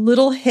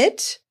little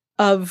hit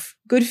of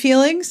good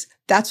feelings.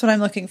 That's what I'm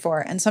looking for.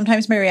 And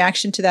sometimes my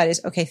reaction to that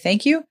is, okay,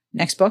 thank you.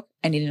 Next book.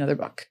 I need another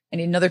book.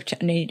 I'm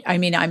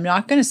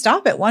not going to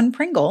stop at one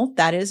Pringle.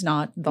 That is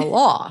not the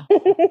law.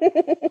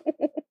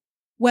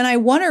 When I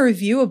want to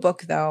review a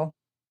book, though,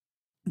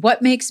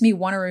 what makes me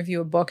want to review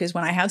a book is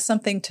when I have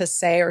something to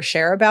say or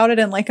share about it.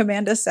 And like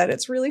Amanda said,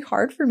 it's really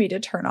hard for me to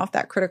turn off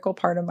that critical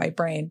part of my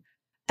brain.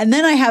 And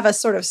then I have a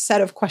sort of set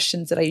of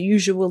questions that I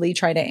usually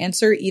try to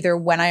answer either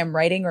when I am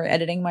writing or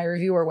editing my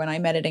review or when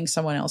I'm editing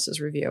someone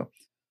else's review.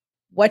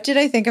 What did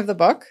I think of the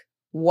book?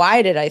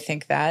 Why did I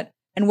think that?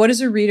 And what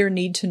does a reader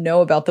need to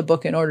know about the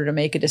book in order to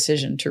make a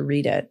decision to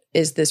read it?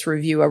 Is this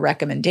review a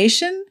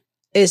recommendation?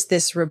 Is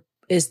this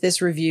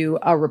review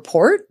a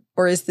report?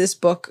 Or is this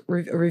book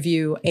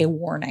review a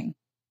warning?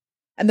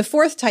 And the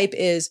fourth type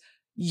is,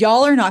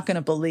 y'all are not going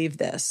to believe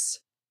this.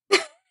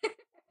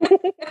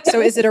 So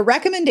is it a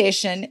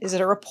recommendation? Is it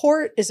a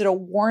report? Is it a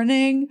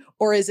warning?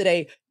 Or is it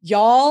a,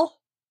 y'all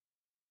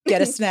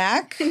get a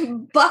snack?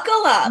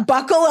 Buckle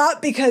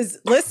up because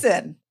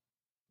listen,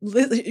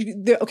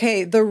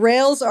 the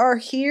rails are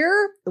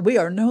here. We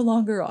are no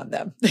longer on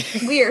them.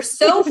 We are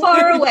so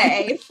far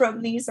away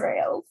from these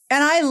rails.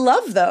 And I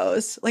love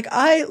those. Like,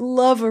 I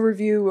love a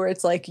review where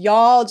it's like,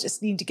 y'all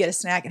just need to get a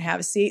snack and have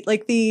a seat.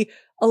 Like the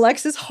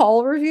Alexis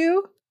Hall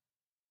review.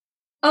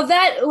 Oh,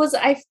 that was,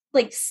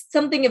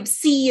 something of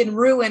sea and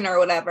ruin or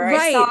whatever. Right.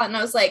 I saw it and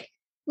I was like,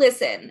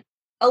 listen,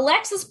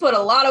 Alexis put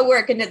a lot of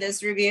work into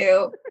this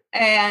review.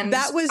 And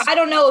I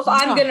don't know if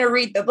I'm going to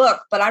read the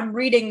book, but I'm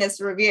reading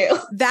this review.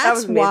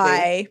 That's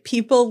why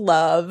people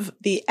love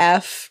the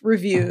F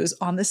reviews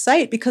on the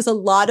site, because a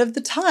lot of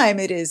the time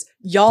it is,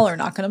 y'all are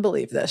not going to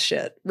believe this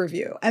shit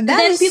review. And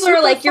then people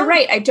are like, you're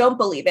right. I don't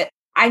believe it.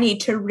 I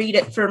need to read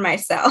it for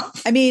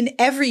myself. I mean,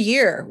 every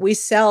year we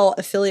sell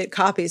affiliate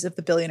copies of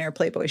The Billionaire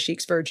Playboy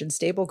Chic's Virgin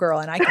Stable Girl,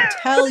 and I can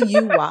tell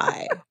you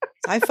why.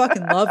 I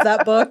fucking love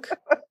that book.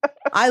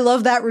 I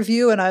love that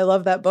review, and I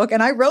love that book,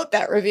 and I wrote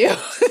that review.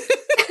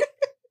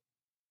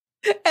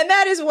 And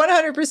that is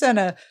 100%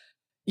 a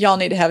Y'all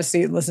need to have a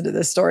seat and listen to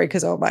this story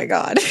because, oh my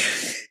God.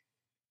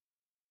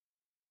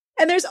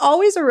 And there's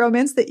always a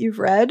romance that you've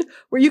read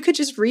where you could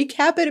just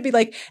recap it and be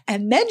like,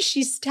 and then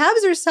she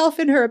stabs herself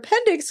in her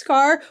appendix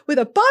scar with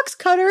a box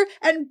cutter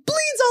and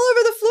bleeds all over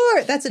the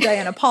floor. That's a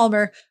Diana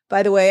Palmer,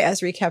 by the way,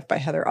 as recapped by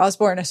Heather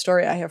Osborne, a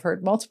story I have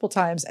heard multiple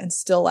times and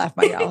still laugh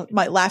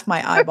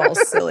my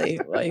eyeballs silly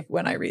like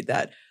when I read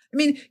that. I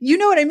mean, you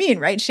know what I mean,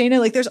 right, Shana?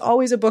 Like there's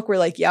always a book where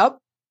like, yep,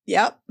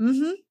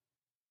 mm-hmm.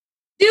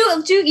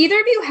 Do either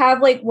of you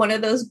have like one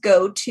of those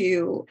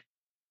go-to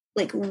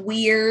like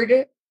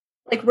weird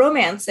like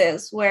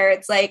romances where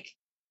it's like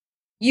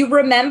you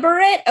remember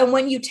it and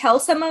when you tell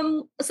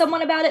someone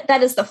about it,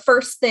 that is the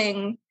first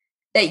thing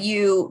that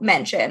you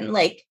mention?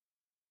 Like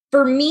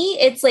for me,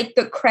 it's like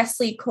the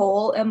Cressley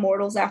Cole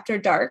Immortals After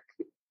Dark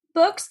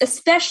books,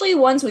 especially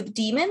ones with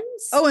demons.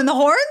 Oh, and the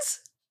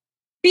horns?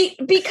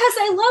 Because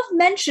I love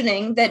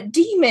mentioning that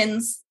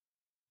demons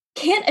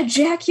can't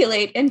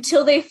ejaculate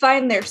until they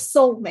find their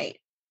soulmate.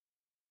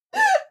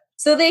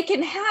 So they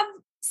can have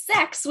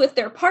sex with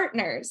their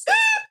partners,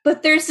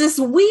 but there's this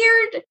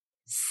weird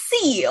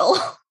seal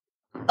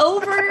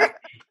over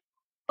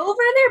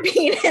their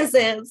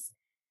penises,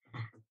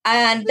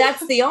 and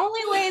that's the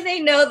only way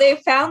they know they've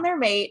found their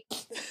mate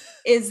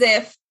is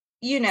if,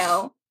 you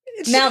know,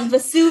 Mount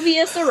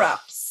Vesuvius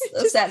erupts,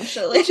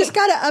 essentially. They just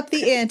gotta up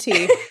the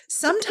ante.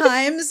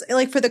 Sometimes,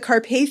 like for the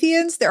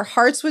Carpathians, their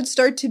hearts would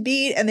start to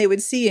beat and they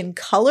would see in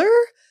color.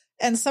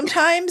 And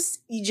sometimes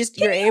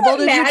you're able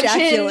to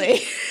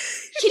ejaculate.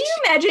 Can you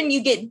imagine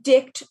you get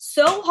dicked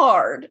so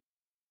hard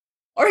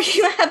or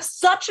you have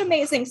such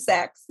amazing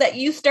sex that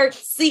you start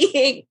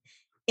seeing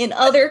in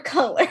other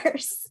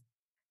colors?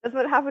 Does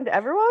that happen to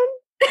everyone?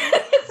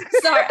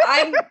 Sorry,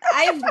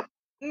 I've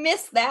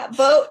missed that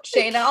boat,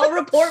 Shana. I'll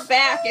report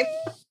back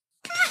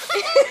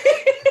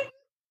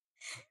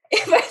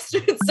if I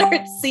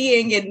start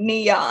seeing in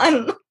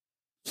neon.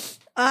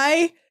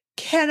 I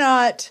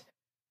cannot.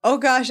 Oh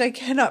gosh, I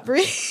cannot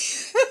breathe.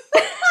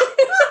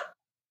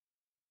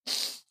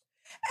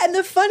 And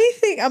the funny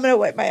thing, I'm going to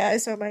wipe my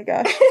eyes. Oh my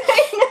gosh.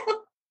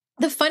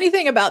 The funny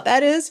thing about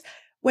that is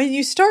when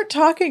you start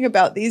talking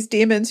about these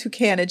demons who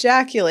can't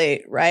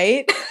ejaculate,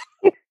 right?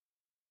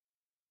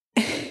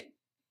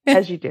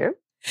 As you do.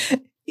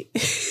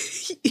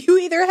 You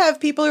either have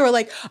people who are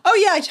like, oh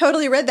yeah, I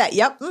totally read that.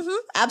 Yep.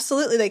 Mm-hmm,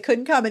 absolutely. They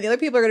couldn't come. And the other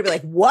people are going to be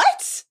like,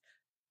 what?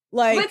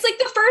 Like, but it's like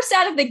the first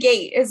out of the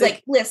gate is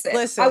like, listen,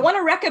 I want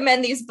to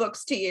recommend these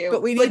books to you,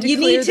 but you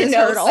need to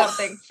know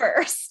something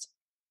first.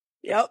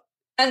 Yep.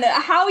 And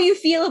how you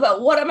feel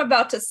about what I'm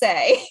about to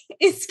say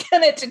is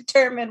going to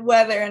determine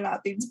whether or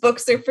not these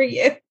books are for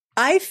you.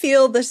 I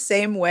feel the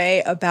same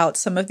way about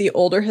some of the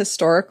older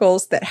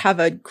historicals that have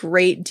a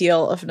great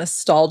deal of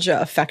nostalgia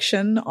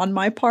affection on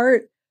my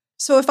part.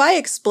 So if I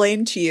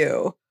explain to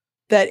you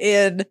that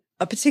in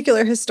a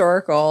particular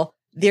historical,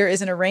 there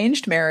is an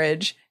arranged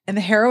marriage and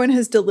the heroine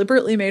has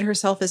deliberately made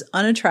herself as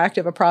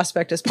unattractive a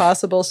prospect as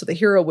possible so the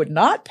hero would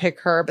not pick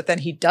her, but then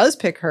he does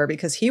pick her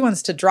because he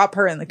wants to drop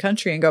her in the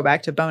country and go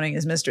back to boning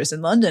his mistress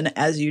in London,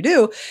 as you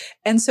do.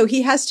 And so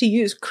he has to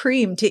use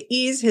cream to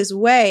ease his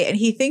way, and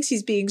he thinks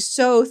he's being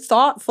so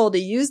thoughtful to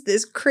use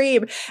this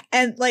cream.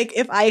 And like,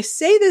 if I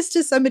say this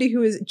to somebody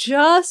who is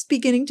just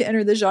beginning to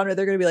enter the genre,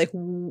 they're going to be like,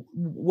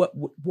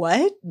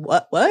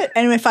 what?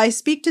 And if I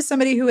speak to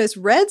somebody who has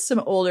read some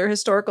older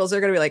historicals, they're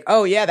going to be like,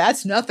 oh yeah,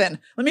 that's nothing.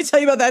 Let me tell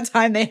you about that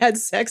time they had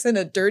sex in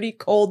a dirty,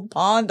 cold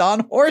pond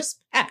on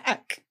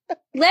horseback.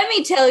 Let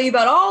me tell you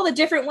about all the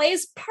different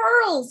ways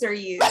pearls are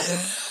used.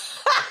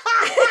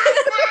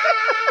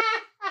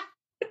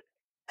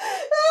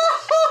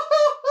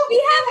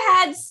 We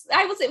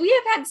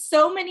have had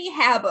so many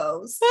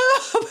habos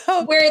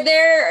where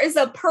there is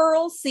a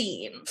pearl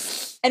scene,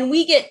 and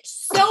we get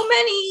so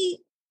many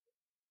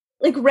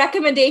like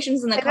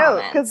recommendations in the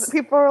comments because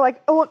people are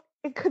like, "Oh,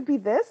 it could be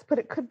this, but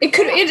it could be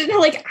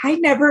like I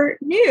never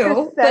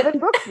knew." There's 7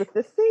 books with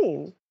this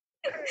scene.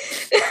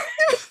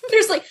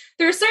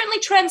 There's certainly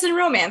trends in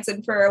romance,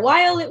 and for a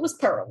while it was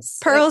pearls.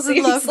 Pearls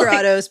and love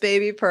grottos,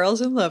 baby.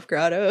 Pearls and love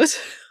grottos.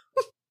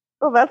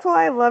 Well, that's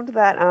why I loved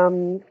that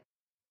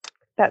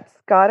that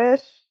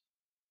Scottish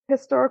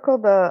historical,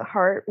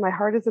 My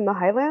Heart is in the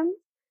Highlands,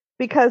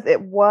 because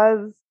it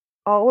was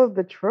all of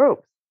the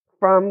tropes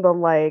from the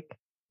like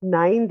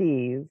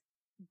 90s,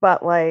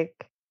 but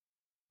like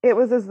it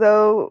was as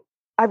though,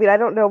 I mean, I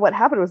don't know what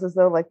happened. It was as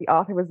though like the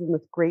author was in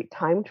this great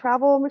time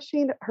travel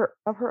machine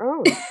of her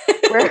own.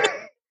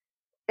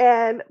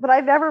 But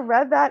I never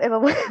read that in a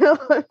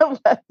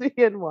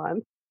lesbian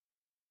one.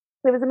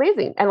 It was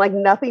amazing. And like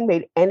nothing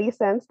made any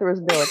sense. There was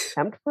no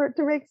attempt for it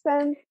to make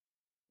sense.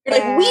 You're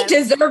like, we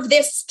deserve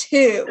this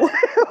too.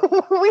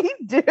 We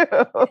do.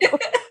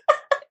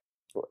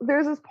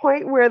 There's this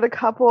point where the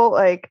couple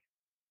like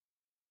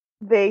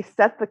they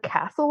set the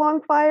castle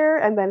on fire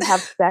and then have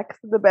sex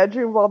in the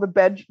bedroom while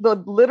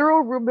the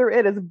literal room they're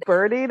in is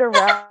burning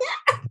around.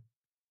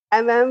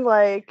 And then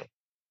like,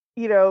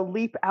 you know,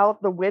 leap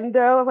out the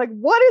window. I'm like,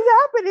 what is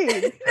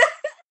happening?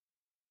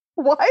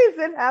 Why is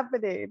it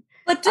happening?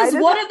 But does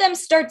one of them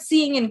start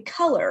seeing in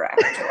color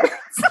afterwards?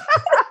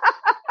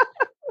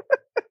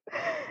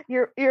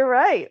 You're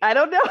right. I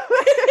don't know.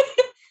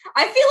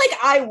 I feel like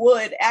I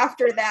would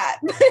after that.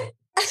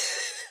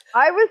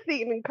 I was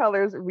seeing in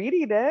colors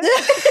reading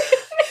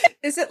it.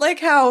 Is it like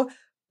how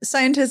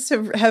scientists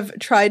have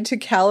tried to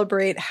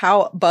calibrate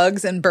how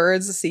bugs and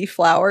birds see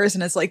flowers,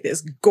 and it's like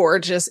this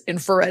gorgeous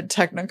infrared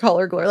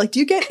technicolor glare? Like, do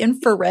you get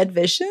infrared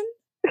vision?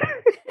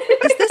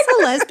 Is this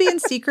a lesbian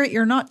secret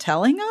you're not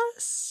telling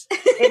us?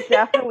 It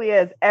definitely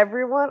is.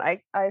 Everyone,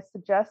 I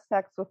suggest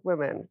sex with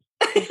women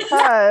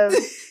because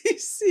you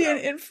see an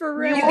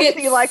infrared. You get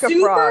see like a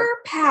frog.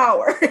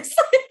 Superpowers.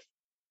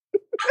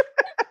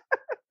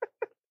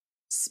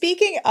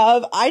 Speaking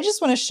of, I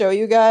just want to show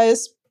you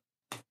guys.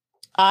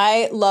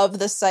 I love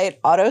the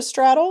site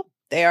Autostraddle.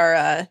 They are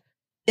a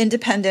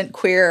independent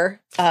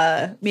queer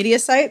media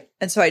site,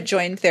 and so I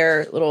joined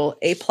their little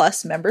A+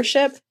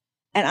 membership,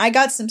 and I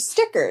got some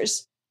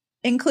stickers,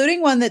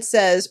 including one that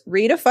says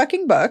 "Read a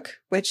fucking book,"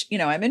 which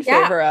I'm in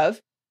favor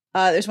of.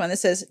 There's one that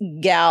says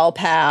 "Gal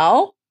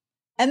Pal,"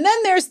 and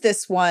then there's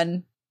this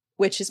one,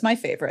 which is my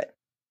favorite.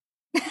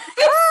 Scissors.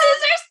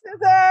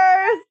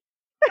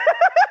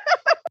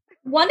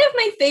 One of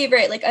my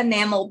favorite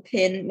enamel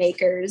pin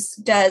makers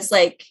does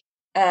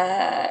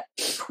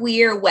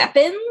queer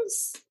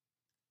weapons.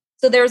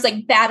 So there's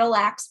battle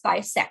axe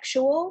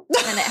bisexual,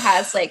 and it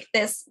has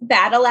this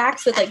battle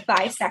axe with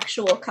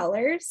bisexual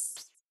colors.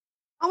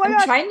 Oh my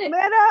God,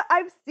 Meta,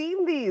 I've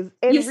seen these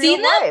in You've real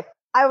seen them? life.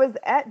 I was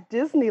at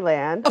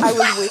Disneyland. I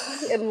was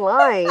waiting in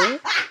line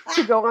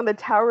to go on the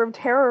Tower of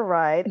Terror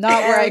ride.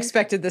 Not where I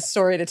expected this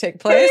story to take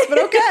place, but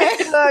okay.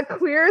 The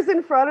queers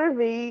in front of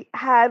me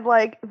had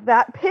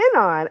that pin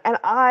on. And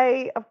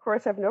I, of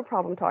course, have no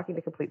problem talking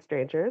to complete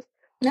strangers.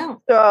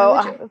 No. So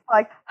I was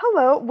like,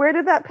 hello, where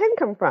did that pin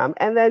come from?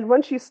 And then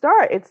once you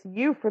start, it's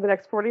you for the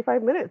next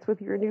 45 minutes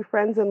with your new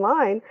friends in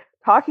line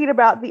talking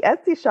about the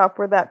Etsy shop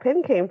where that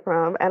pin came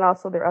from and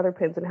also their other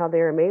pins and how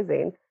they're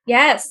amazing.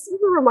 Yes. You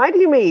were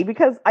reminding me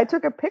because I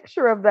took a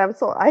picture of them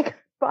so I could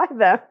buy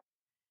them.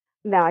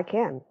 Now I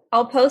can.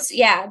 I'll post.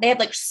 Yeah. They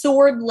have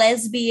sword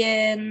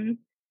lesbian.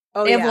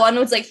 Oh, they have one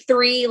with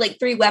three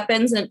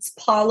weapons and it's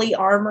poly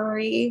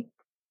armory.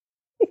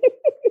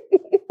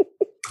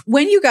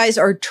 When you guys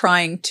are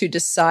trying to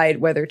decide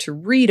whether to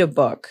read a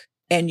book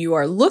and you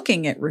are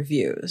looking at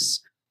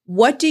reviews,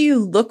 what do you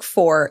look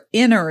for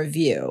in a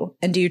review?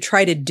 And do you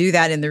try to do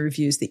that in the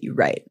reviews that you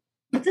write?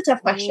 That's a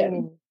tough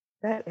question.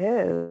 That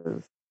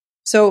is.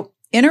 So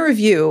in a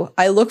review,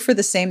 I look for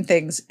the same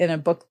things in a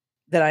book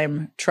that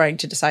I'm trying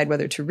to decide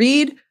whether to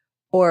read,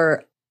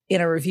 or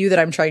in a review that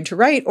I'm trying to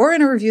write, or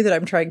in a review that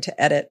I'm trying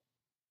to edit.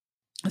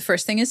 The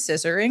first thing is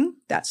scissoring.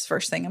 That's the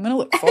first thing I'm going to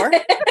look for,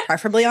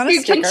 preferably on a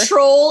sticker.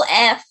 Control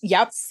F.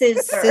 Yep.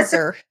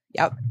 Scissor.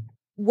 Yep.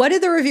 What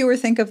did the reviewer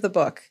think of the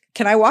book?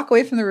 Can I walk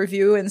away from the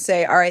review and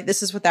say, all right,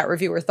 this is what that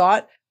reviewer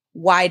thought.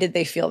 Why did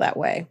they feel that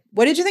way?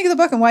 What did you think of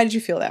the book and why did you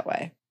feel that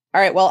way?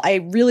 All right, well,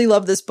 I really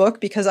love this book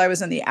because I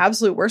was in the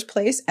absolute worst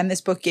place and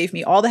this book gave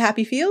me all the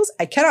happy feels.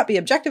 I cannot be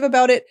objective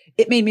about it.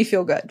 It made me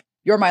feel good.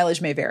 Your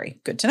mileage may vary.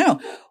 Good to know.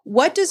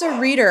 What does a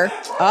reader...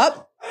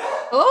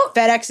 Oh,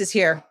 FedEx is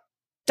here.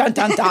 Dun,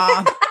 dun,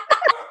 dun.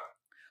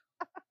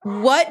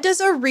 What does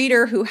a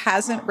reader who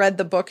hasn't read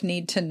the book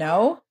need to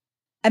know?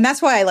 And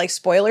that's why I like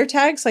spoiler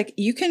tags.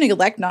 You can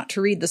elect not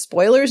to read the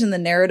spoilers and the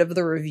narrative of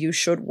the review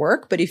should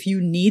work. But if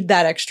you need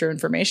that extra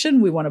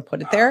information, we want to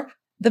put it there.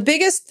 The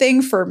biggest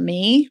thing for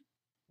me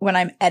when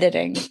I'm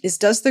editing is,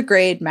 does the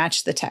grade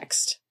match the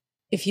text?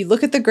 If you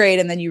look at the grade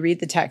and then you read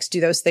the text, do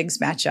those things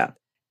match up?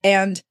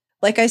 And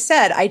like I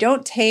said, I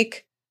don't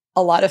take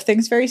a lot of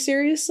things very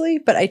seriously,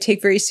 but I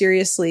take very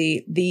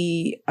seriously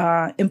the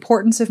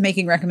importance of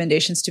making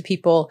recommendations to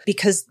people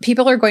because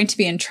people are going to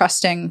be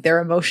entrusting their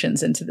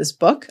emotions into this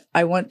book.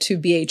 I want to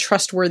be a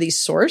trustworthy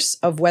source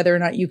of whether or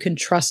not you can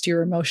trust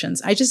your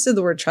emotions. I just said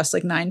the word trust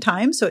 9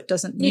 times, so it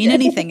doesn't mean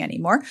anything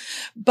anymore.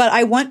 But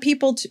I want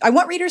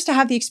readers to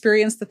have the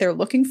experience that they're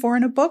looking for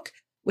in a book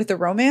with a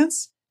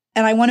romance.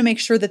 And I want to make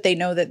sure that they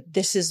know that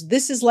this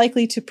is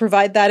likely to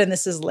provide that and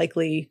this is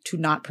likely to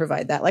not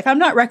provide that. I'm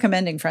not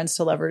recommending Friends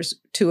to Lovers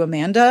to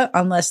Amanda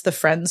unless the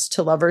Friends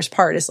to Lovers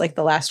part is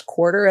the last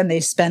quarter and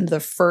they spend the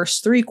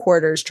first 3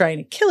 quarters trying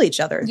to kill each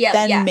other.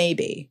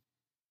 Maybe.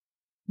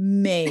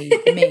 Maybe.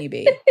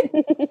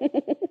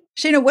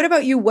 Shana, what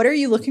about you? What are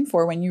you looking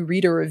for when you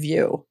read a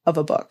review of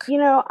a book?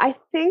 I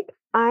think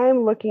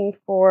I'm looking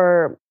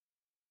for,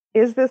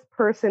 is this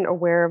person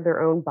aware of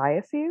their own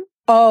biases?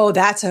 Oh,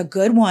 that's a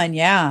good one.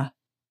 Yeah.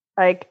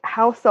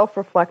 How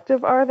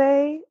self-reflective are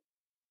they?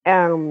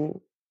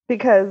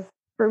 Because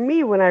for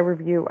me, when I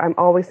review, I'm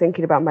always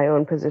thinking about my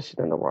own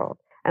position in the world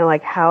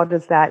and how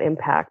does that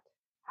impact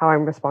how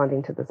I'm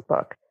responding to this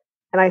book?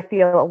 And I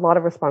feel a lot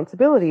of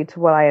responsibility to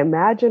what I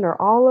imagine are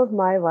all of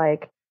my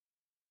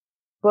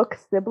book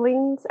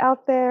siblings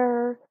out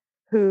there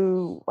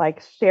who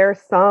share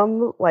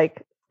some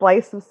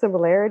slice of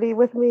similarity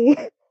with me,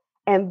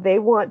 and they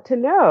want to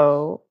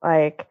know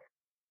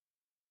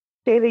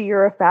Shana,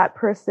 you're a fat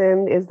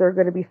person. Is there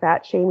going to be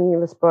fat shaming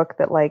in this book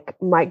that like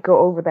might go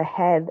over the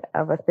head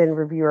of a thin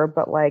reviewer,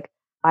 but like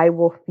I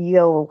will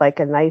feel like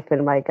a knife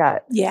in my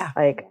gut. Yeah.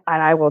 Like,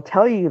 and I will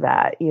tell you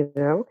that, you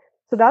know?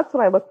 So that's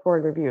what I look for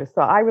in reviews.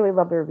 So I really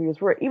love the reviews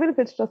where even if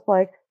it's just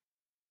like,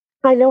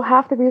 I know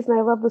half the reason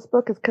I love this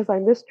book is because I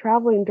missed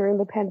traveling during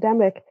the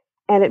pandemic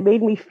and it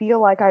made me feel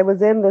like I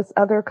was in this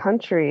other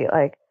country.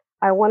 Like,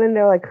 I want to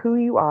know like who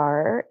you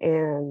are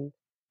and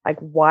like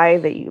why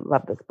that you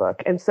love this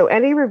book. And so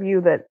any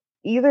review that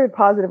either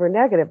positive or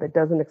negative that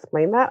doesn't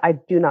explain that, I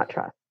do not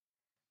trust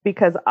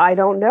because I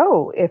don't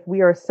know if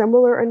we are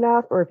similar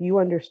enough or if you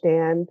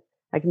understand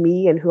like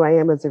me and who I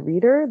am as a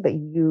reader that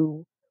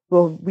you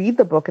will read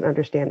the book and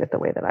understand it the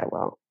way that I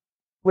will,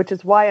 which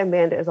is why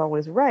Amanda is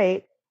always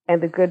right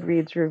and the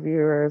Goodreads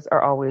reviewers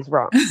are always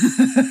wrong.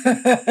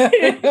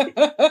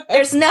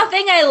 There's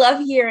nothing I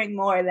love hearing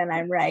more than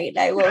I'm right,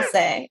 I will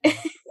say.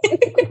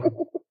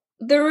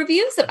 The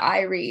reviews that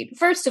I read,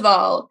 first of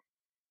all,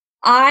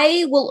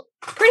 I will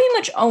pretty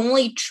much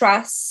only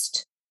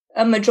trust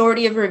a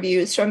majority of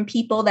reviews from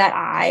people that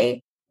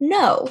I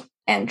know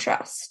and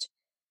trust.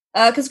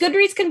 Because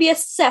Goodreads can be a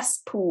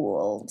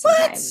cesspool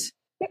sometimes.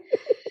 What?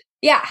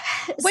 Yeah.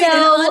 Wait,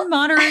 an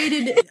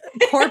unmoderated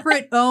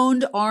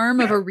corporate-owned arm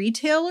of a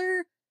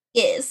retailer?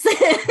 Is.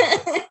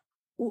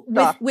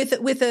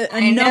 with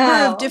a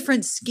number of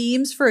different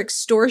schemes for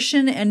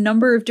extortion and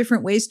number of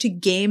different ways to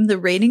game the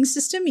rating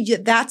system.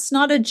 That's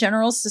not a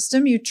general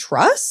system you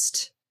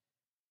trust?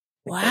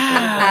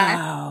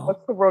 Wow.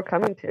 What's the world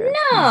coming to?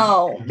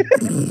 No.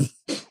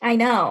 I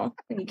know.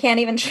 You can't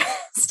even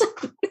trust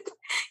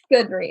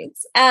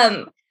Goodreads.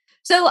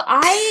 So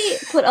I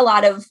put a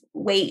lot of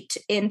weight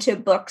into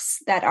books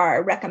that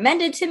are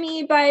recommended to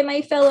me by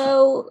my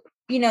fellow,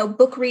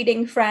 book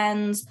reading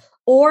friends,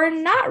 or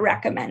not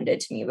recommended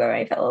to me by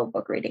my fellow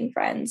book reading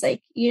friends.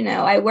 Like,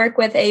 I work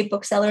with a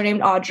bookseller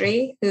named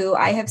Audrey, who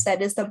I have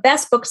said is the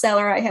best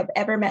bookseller I have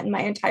ever met in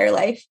my entire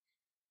life.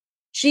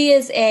 She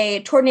is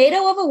a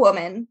tornado of a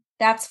woman,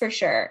 that's for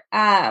sure.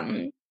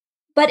 But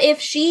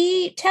if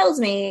she tells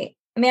me,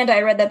 Amanda,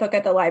 I read that book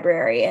at the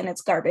library and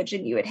it's garbage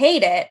and you would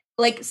hate it,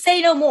 like,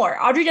 say no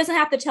more. Audrey doesn't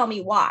have to tell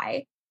me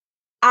why.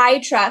 I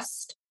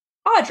trust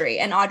Audrey,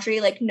 and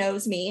Audrey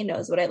knows me,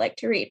 knows what I like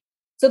to read.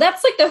 So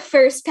that's the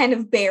first kind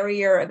of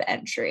barrier of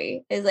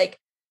entry is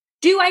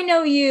do I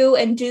know you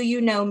and do you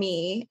know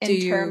me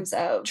in terms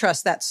of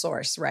trust that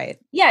source, right?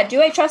 Yeah.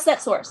 Do I trust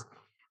that source?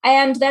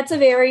 And that's a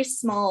very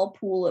small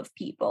pool of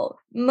people.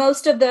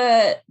 Most of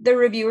the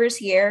reviewers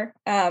here,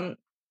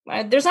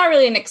 there's not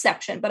really an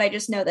exception, but I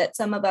just know that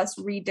some of us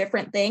read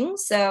different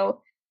things.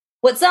 So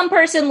what some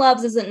person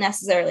loves isn't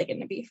necessarily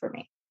going to be for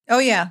me. Oh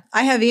yeah.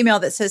 I have email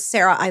that says,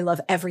 Sarah, I love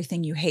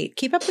everything you hate.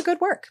 Keep up the good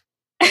work.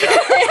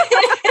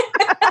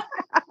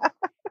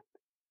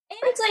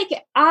 And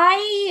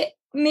it's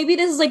maybe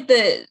this is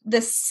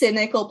the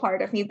cynical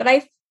part of me,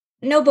 but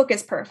no book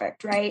is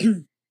perfect, right?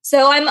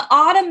 So I'm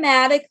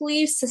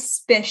automatically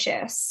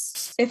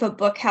suspicious if a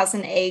book has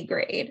an A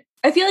grade.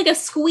 I feel like a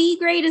squee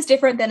grade is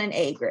different than an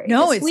A grade.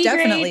 No, it's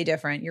definitely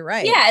different. You're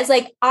right. Yeah, it's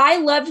I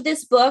loved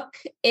this book.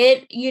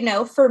 It,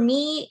 for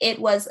me, it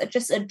was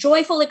just a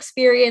joyful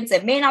experience.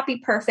 It may not be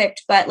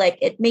perfect, but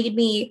it made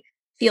me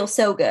feel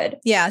so good.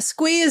 Yeah,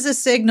 squee is a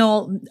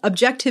signal.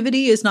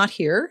 Objectivity is not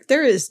here.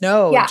 There is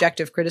no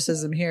objective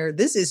criticism here.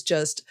 This is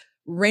just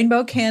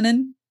rainbow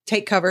cannon.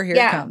 Take cover. Here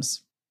it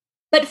comes.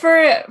 But for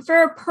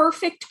a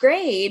perfect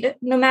grade,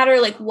 no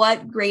matter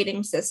what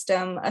grading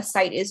system a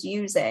site is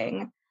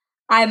using,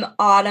 I'm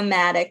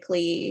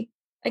automatically,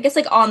 I guess,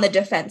 on the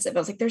defensive.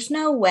 I was there's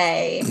no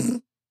way.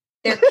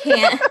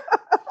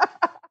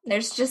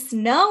 There's just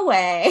no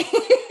way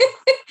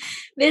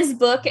this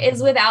book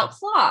is without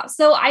flaw.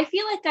 So I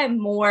feel I'm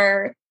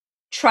more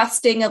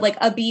trusting of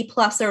a B+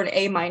 or an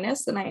A-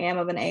 than I am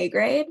of an A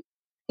grade.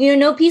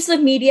 No piece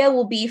of media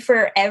will be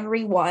for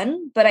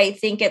everyone, but I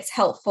think it's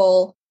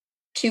helpful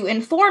to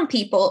inform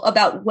people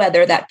about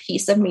whether that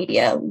piece of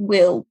media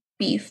will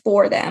be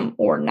for them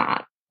or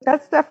not.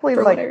 That's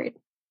definitely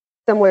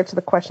similar to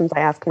the questions I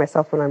ask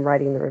myself when I'm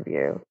writing the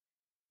review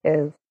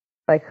is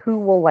who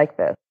will like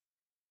this?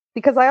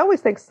 Because I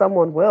always think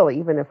someone will,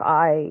 even if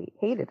I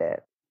hated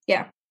it.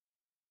 Yeah.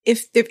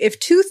 If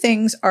two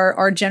things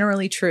are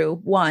generally true,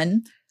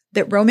 one,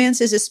 that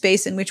romance is a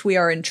space in which we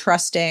are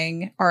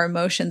entrusting our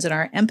emotions and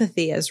our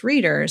empathy as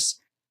readers,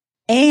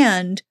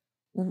 and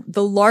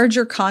the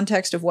larger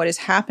context of what is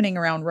happening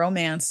around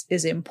romance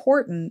is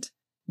important,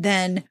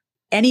 then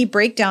any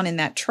breakdown in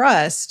that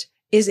trust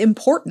is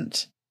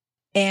important.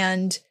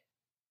 And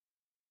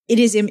it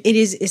is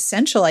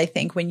essential, I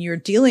think, when you're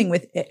dealing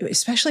with,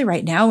 especially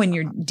right now, when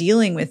you're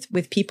dealing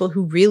with people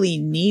who really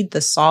need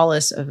the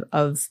solace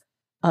of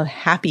a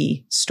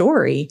happy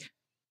story,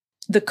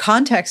 the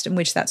context in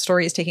which that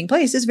story is taking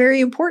place is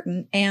very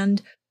important.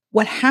 And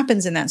what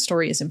happens in that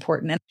story is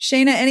important. And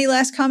Shana, any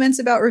last comments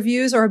about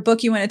reviews or a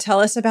book you want to tell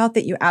us about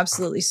that you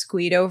absolutely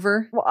squeed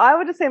over? Well, I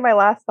would just say my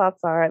last thoughts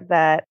are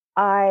that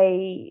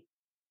I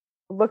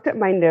looked at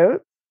my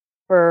notes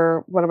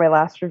for one of my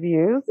last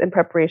reviews in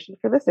preparation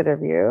for this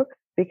interview.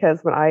 because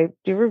when I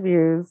do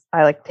reviews,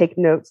 I like take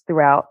notes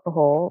throughout the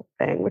whole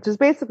thing, which is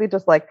basically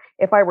just like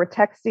if I were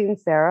texting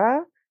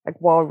Sarah, like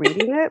while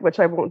reading it, which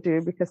I won't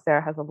do because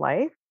Sarah has a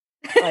life.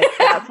 Like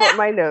that's what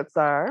my notes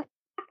are.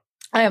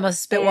 I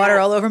almost spit water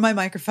all over my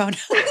microphone.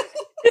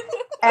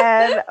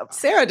 And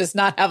Sarah does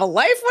not have a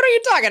life. What are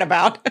you talking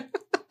about?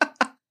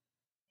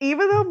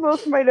 Even though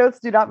most of my notes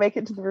do not make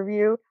it to the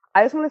review,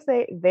 I just want to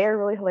say they're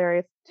really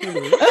hilarious to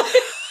me.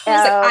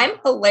 I'm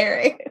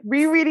hilarious.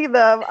 Rereading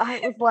them,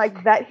 I was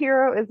like, that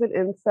hero is an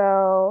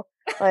incel.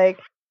 Like,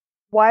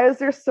 why is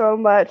there so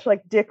much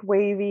like dick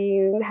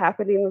waving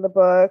happening in the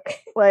book?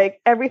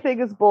 Like, everything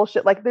is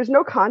bullshit. Like, there's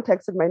no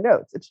context in my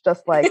notes. It's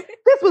just like,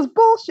 this was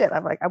bullshit.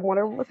 I'm like, I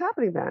wonder what was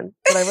happening then.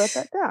 But I wrote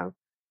that down.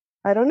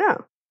 I don't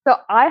know. So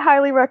I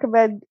highly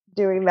recommend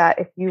doing that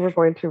if you were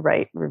going to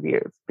write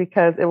reviews,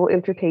 because it will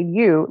entertain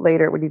you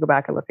later when you go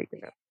back and look at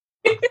your notes.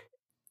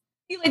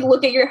 You like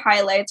look at your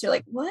highlights, you're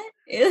like, what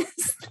is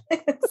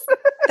this?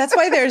 That's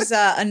why there's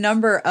a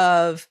number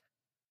of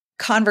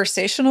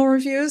conversational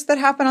reviews that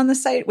happen on the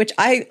site, which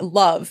I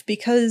love,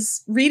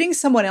 because reading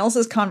someone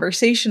else's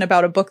conversation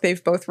about a book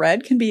they've both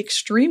read can be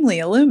extremely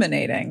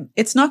illuminating.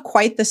 It's not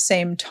quite the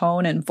same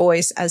tone and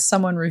voice as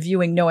someone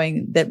reviewing,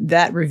 knowing that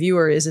that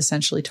reviewer is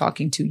essentially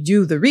talking to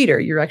you, the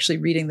reader. You're actually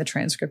reading the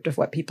transcript of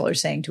what people are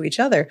saying to each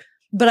other.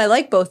 But I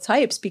like both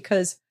types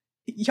because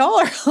y'all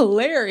are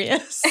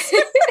hilarious.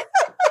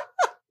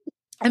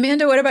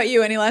 Amanda, what about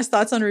you? Any last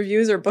thoughts on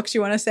reviews or books you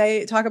want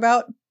to talk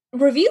about?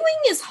 Reviewing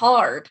is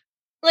hard.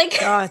 Like,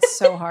 oh, it's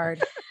so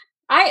hard.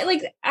 I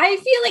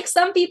feel like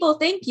some people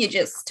think you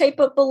just type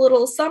up a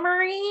little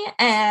summary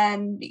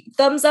and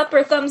thumbs up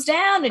or thumbs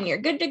down and you're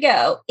good to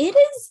go. It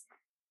is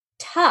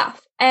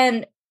tough.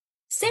 And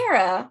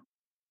Sarah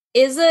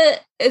is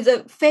a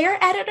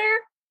fair editor,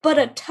 but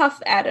a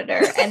tough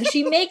editor. And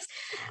she makes,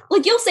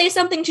 like, you'll say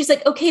something, she's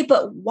like, okay,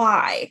 but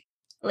why?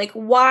 Like,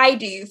 why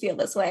do you feel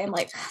this way? I'm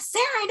like,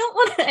 Sarah, I don't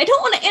want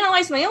to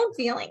analyze my own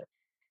feeling.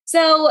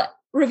 So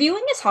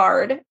reviewing is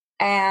hard.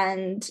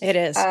 And it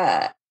is,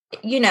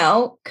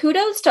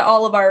 kudos to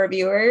all of our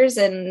reviewers,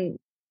 and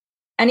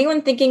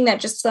anyone thinking that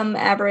just some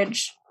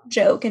average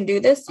Joe can do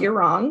this, you're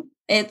wrong.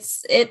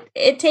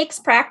 It takes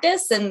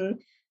practice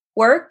and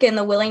work and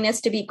the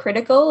willingness to be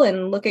critical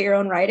and look at your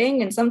own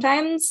writing. And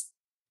sometimes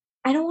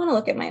I don't want to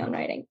look at my own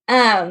writing.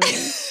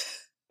 It's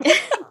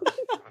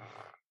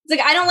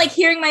like, I don't like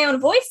hearing my own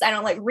voice. I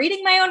don't like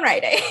reading my own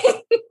writing.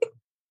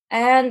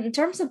 And in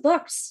terms of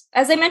books,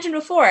 as I mentioned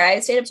before, I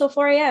stayed up till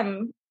 4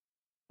 a.m.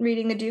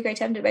 reading The Duke I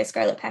Tempted by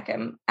Scarlett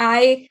Peckham.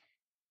 I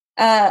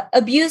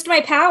abused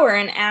my power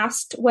and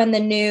asked when the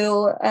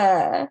new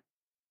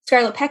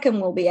Scarlett Peckham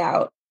will be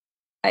out.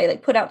 I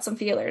put out some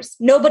feelers.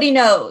 Nobody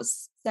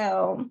knows.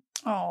 So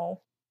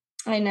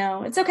I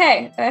know. It's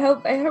okay. I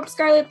hope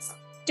Scarlett's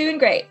doing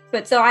great.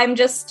 But so I'm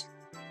just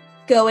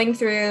going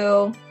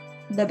through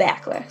the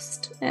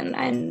backlist and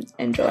I'm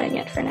enjoying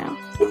it for now.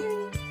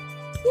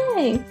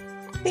 Yay.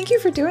 Thank you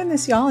for doing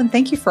this, y'all, and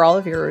thank you for all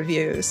of your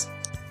reviews.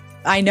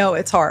 I know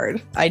it's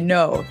hard. I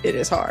know it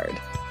is hard.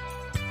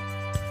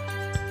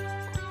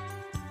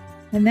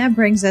 And that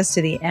brings us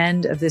to the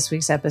end of this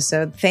week's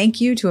episode. Thank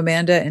you to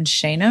Amanda and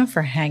Shana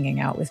for hanging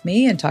out with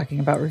me and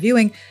talking about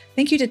reviewing.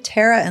 Thank you to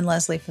Tara and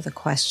Leslie for the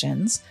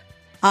questions.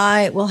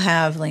 I will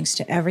have links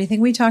to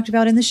everything we talked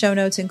about in the show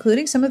notes,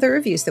 including some of the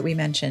reviews that we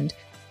mentioned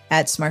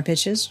at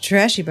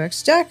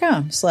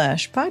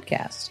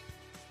smartbitchestrashybooks.com/podcast.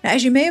 Now,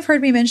 as you may have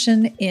heard me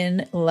mention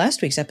in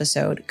last week's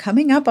episode,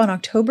 coming up on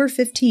October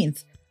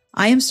 15th,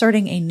 I am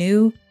starting a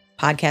new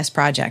podcast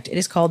project. It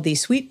is called the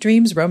Sweet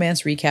Dreams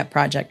Romance Recap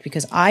Project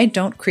because I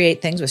don't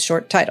create things with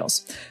short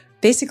titles.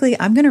 Basically,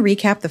 I'm going to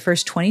recap the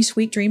first 20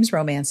 Sweet Dreams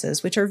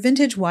romances, which are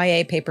vintage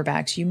YA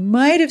paperbacks you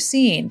might have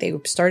seen. They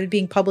started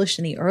being published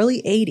in the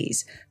early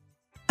 80s.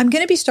 I'm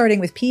going to be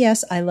starting with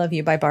P.S. I Love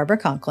You by Barbara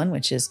Conklin,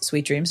 which is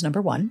Sweet Dreams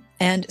 #1.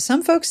 And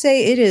some folks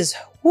say it is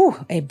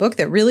a book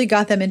that really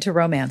got them into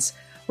romance.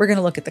 We're going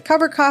to look at the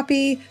cover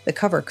copy, the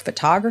cover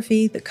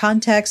photography, the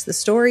context, the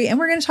story, and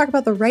we're going to talk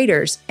about the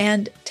writers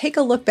and take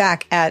a look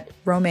back at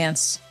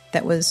romance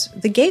that was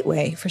the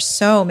gateway for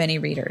so many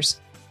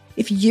readers.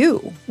 If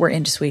you were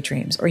into Sweet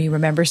Dreams or you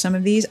remember some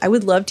of these, I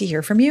would love to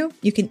hear from you.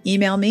 You can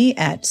email me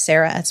at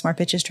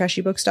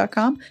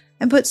sarah@smartbitchestrashybooks.com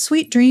and put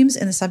Sweet Dreams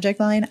in the subject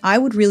line. I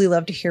would really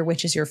love to hear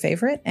which is your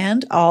favorite,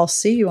 and I'll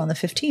see you on the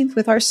 15th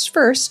with our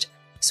first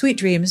Sweet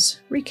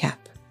Dreams recap.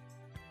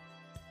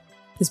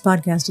 This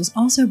podcast is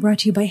also brought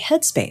to you by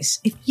Headspace.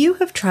 If you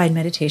have tried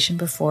meditation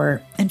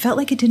before and felt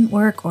like it didn't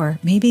work, or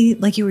maybe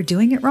like you were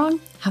doing it wrong,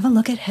 have a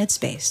look at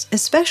Headspace,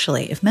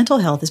 especially if mental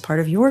health is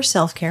part of your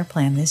self-care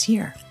plan this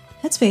year.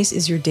 Headspace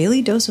is your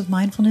daily dose of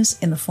mindfulness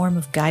in the form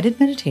of guided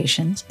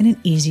meditations in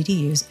an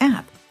easy-to-use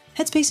app.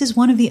 Headspace is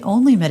one of the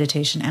only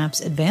meditation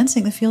apps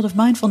advancing the field of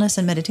mindfulness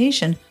and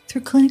meditation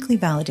through clinically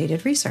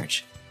validated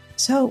research.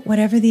 So,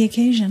 whatever the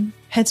occasion,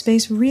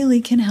 Headspace really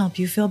can help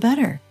you feel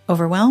better.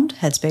 Overwhelmed?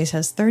 Headspace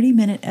has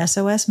 30-minute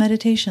SOS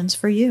meditations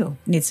for you.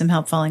 Need some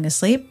help falling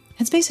asleep?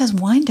 Headspace has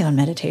wind-down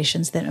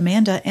meditations that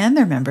Amanda and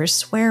their members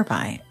swear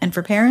by. And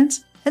for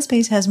parents,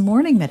 Headspace has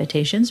morning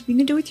meditations you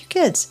can do with your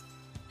kids.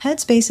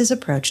 Headspace's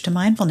approach to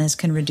mindfulness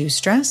can reduce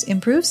stress,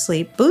 improve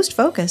sleep, boost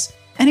focus,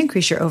 and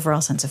increase your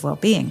overall sense of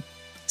well-being.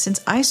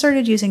 Since I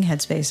started using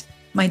Headspace,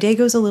 my day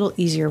goes a little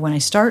easier when I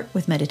start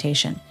with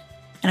meditation.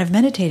 And I've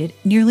meditated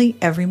nearly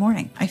every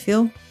morning. I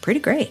feel pretty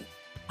great.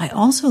 I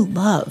also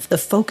love the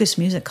focus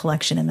music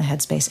collection in the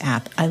Headspace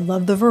app. I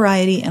love the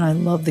variety and I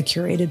love the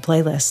curated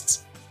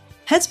playlists.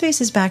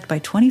 Headspace is backed by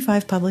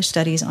 25 published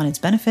studies on its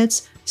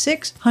benefits,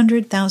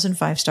 600,000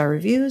 5-star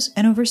reviews,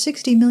 and over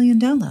 60 million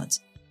downloads.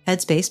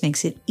 Headspace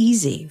makes it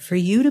easy for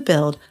you to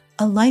build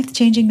a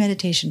life-changing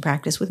meditation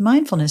practice with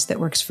mindfulness that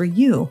works for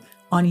you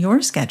on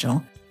your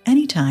schedule,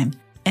 anytime,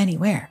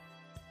 anywhere.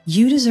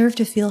 You deserve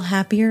to feel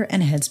happier,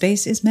 and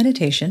Headspace is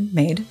meditation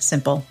made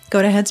simple.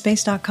 Go to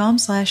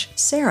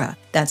headspace.com/Sarah.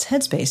 That's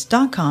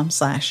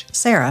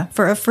headspace.com/Sarah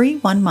for a free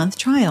 1-month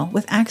trial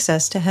with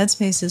access to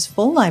Headspace's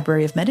full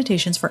library of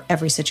meditations for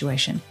every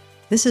situation.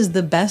 This is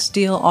the best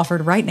deal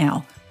offered right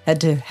now.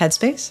 Head to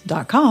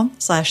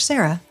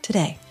headspace.com/Sarah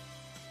today.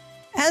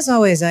 As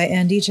always, I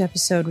end each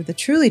episode with a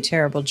truly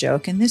terrible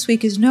joke, and this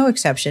week is no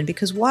exception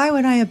because why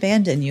would I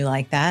abandon you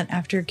like that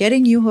after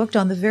getting you hooked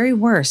on the very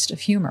worst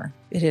of humor?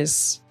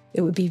 It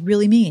would be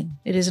really mean.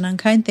 It is an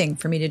unkind thing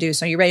for me to do.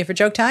 So are you ready for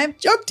joke time?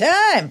 Joke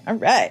time! All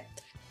right.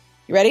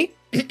 You ready?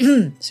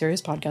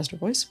 Serious podcaster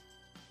voice.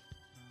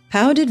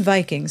 How did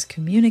Vikings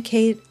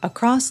communicate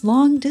across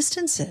long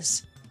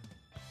distances?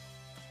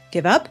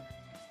 Give up?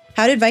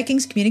 How did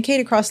Vikings communicate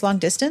across long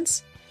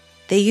distance?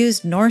 They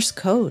used Norse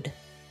code.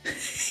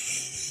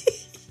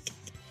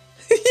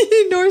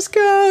 Norse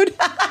code.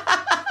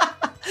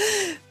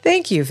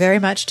 Thank you very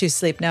much to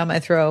Sleep Now, my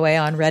throwaway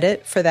on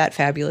Reddit, for that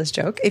fabulous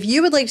joke. If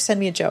you would like to send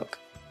me a joke,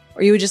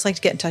 or you would just like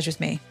to get in touch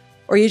with me,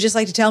 or you just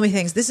like to tell me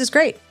things, this is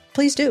great.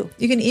 Please do.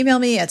 You can email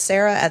me at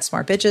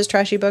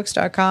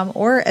sarah@smartbitchestrashybooks.com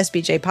or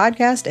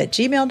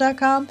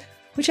sbjpodcast@gmail.com,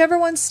 whichever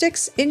one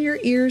sticks in your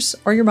ears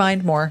or your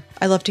mind more.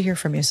 I love to hear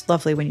from you. It's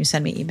lovely when you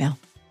send me email.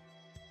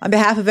 On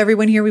behalf of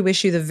everyone here, we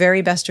wish you the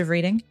very best of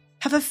reading.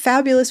 Have a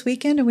fabulous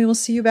weekend, and we will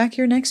see you back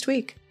here next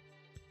week.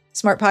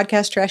 Smart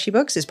Podcast Trashy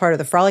Books is part of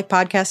the Frolic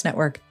Podcast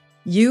Network.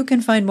 You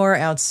can find more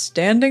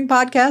outstanding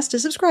podcasts to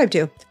subscribe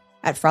to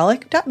at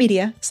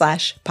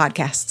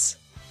frolic.media/podcasts.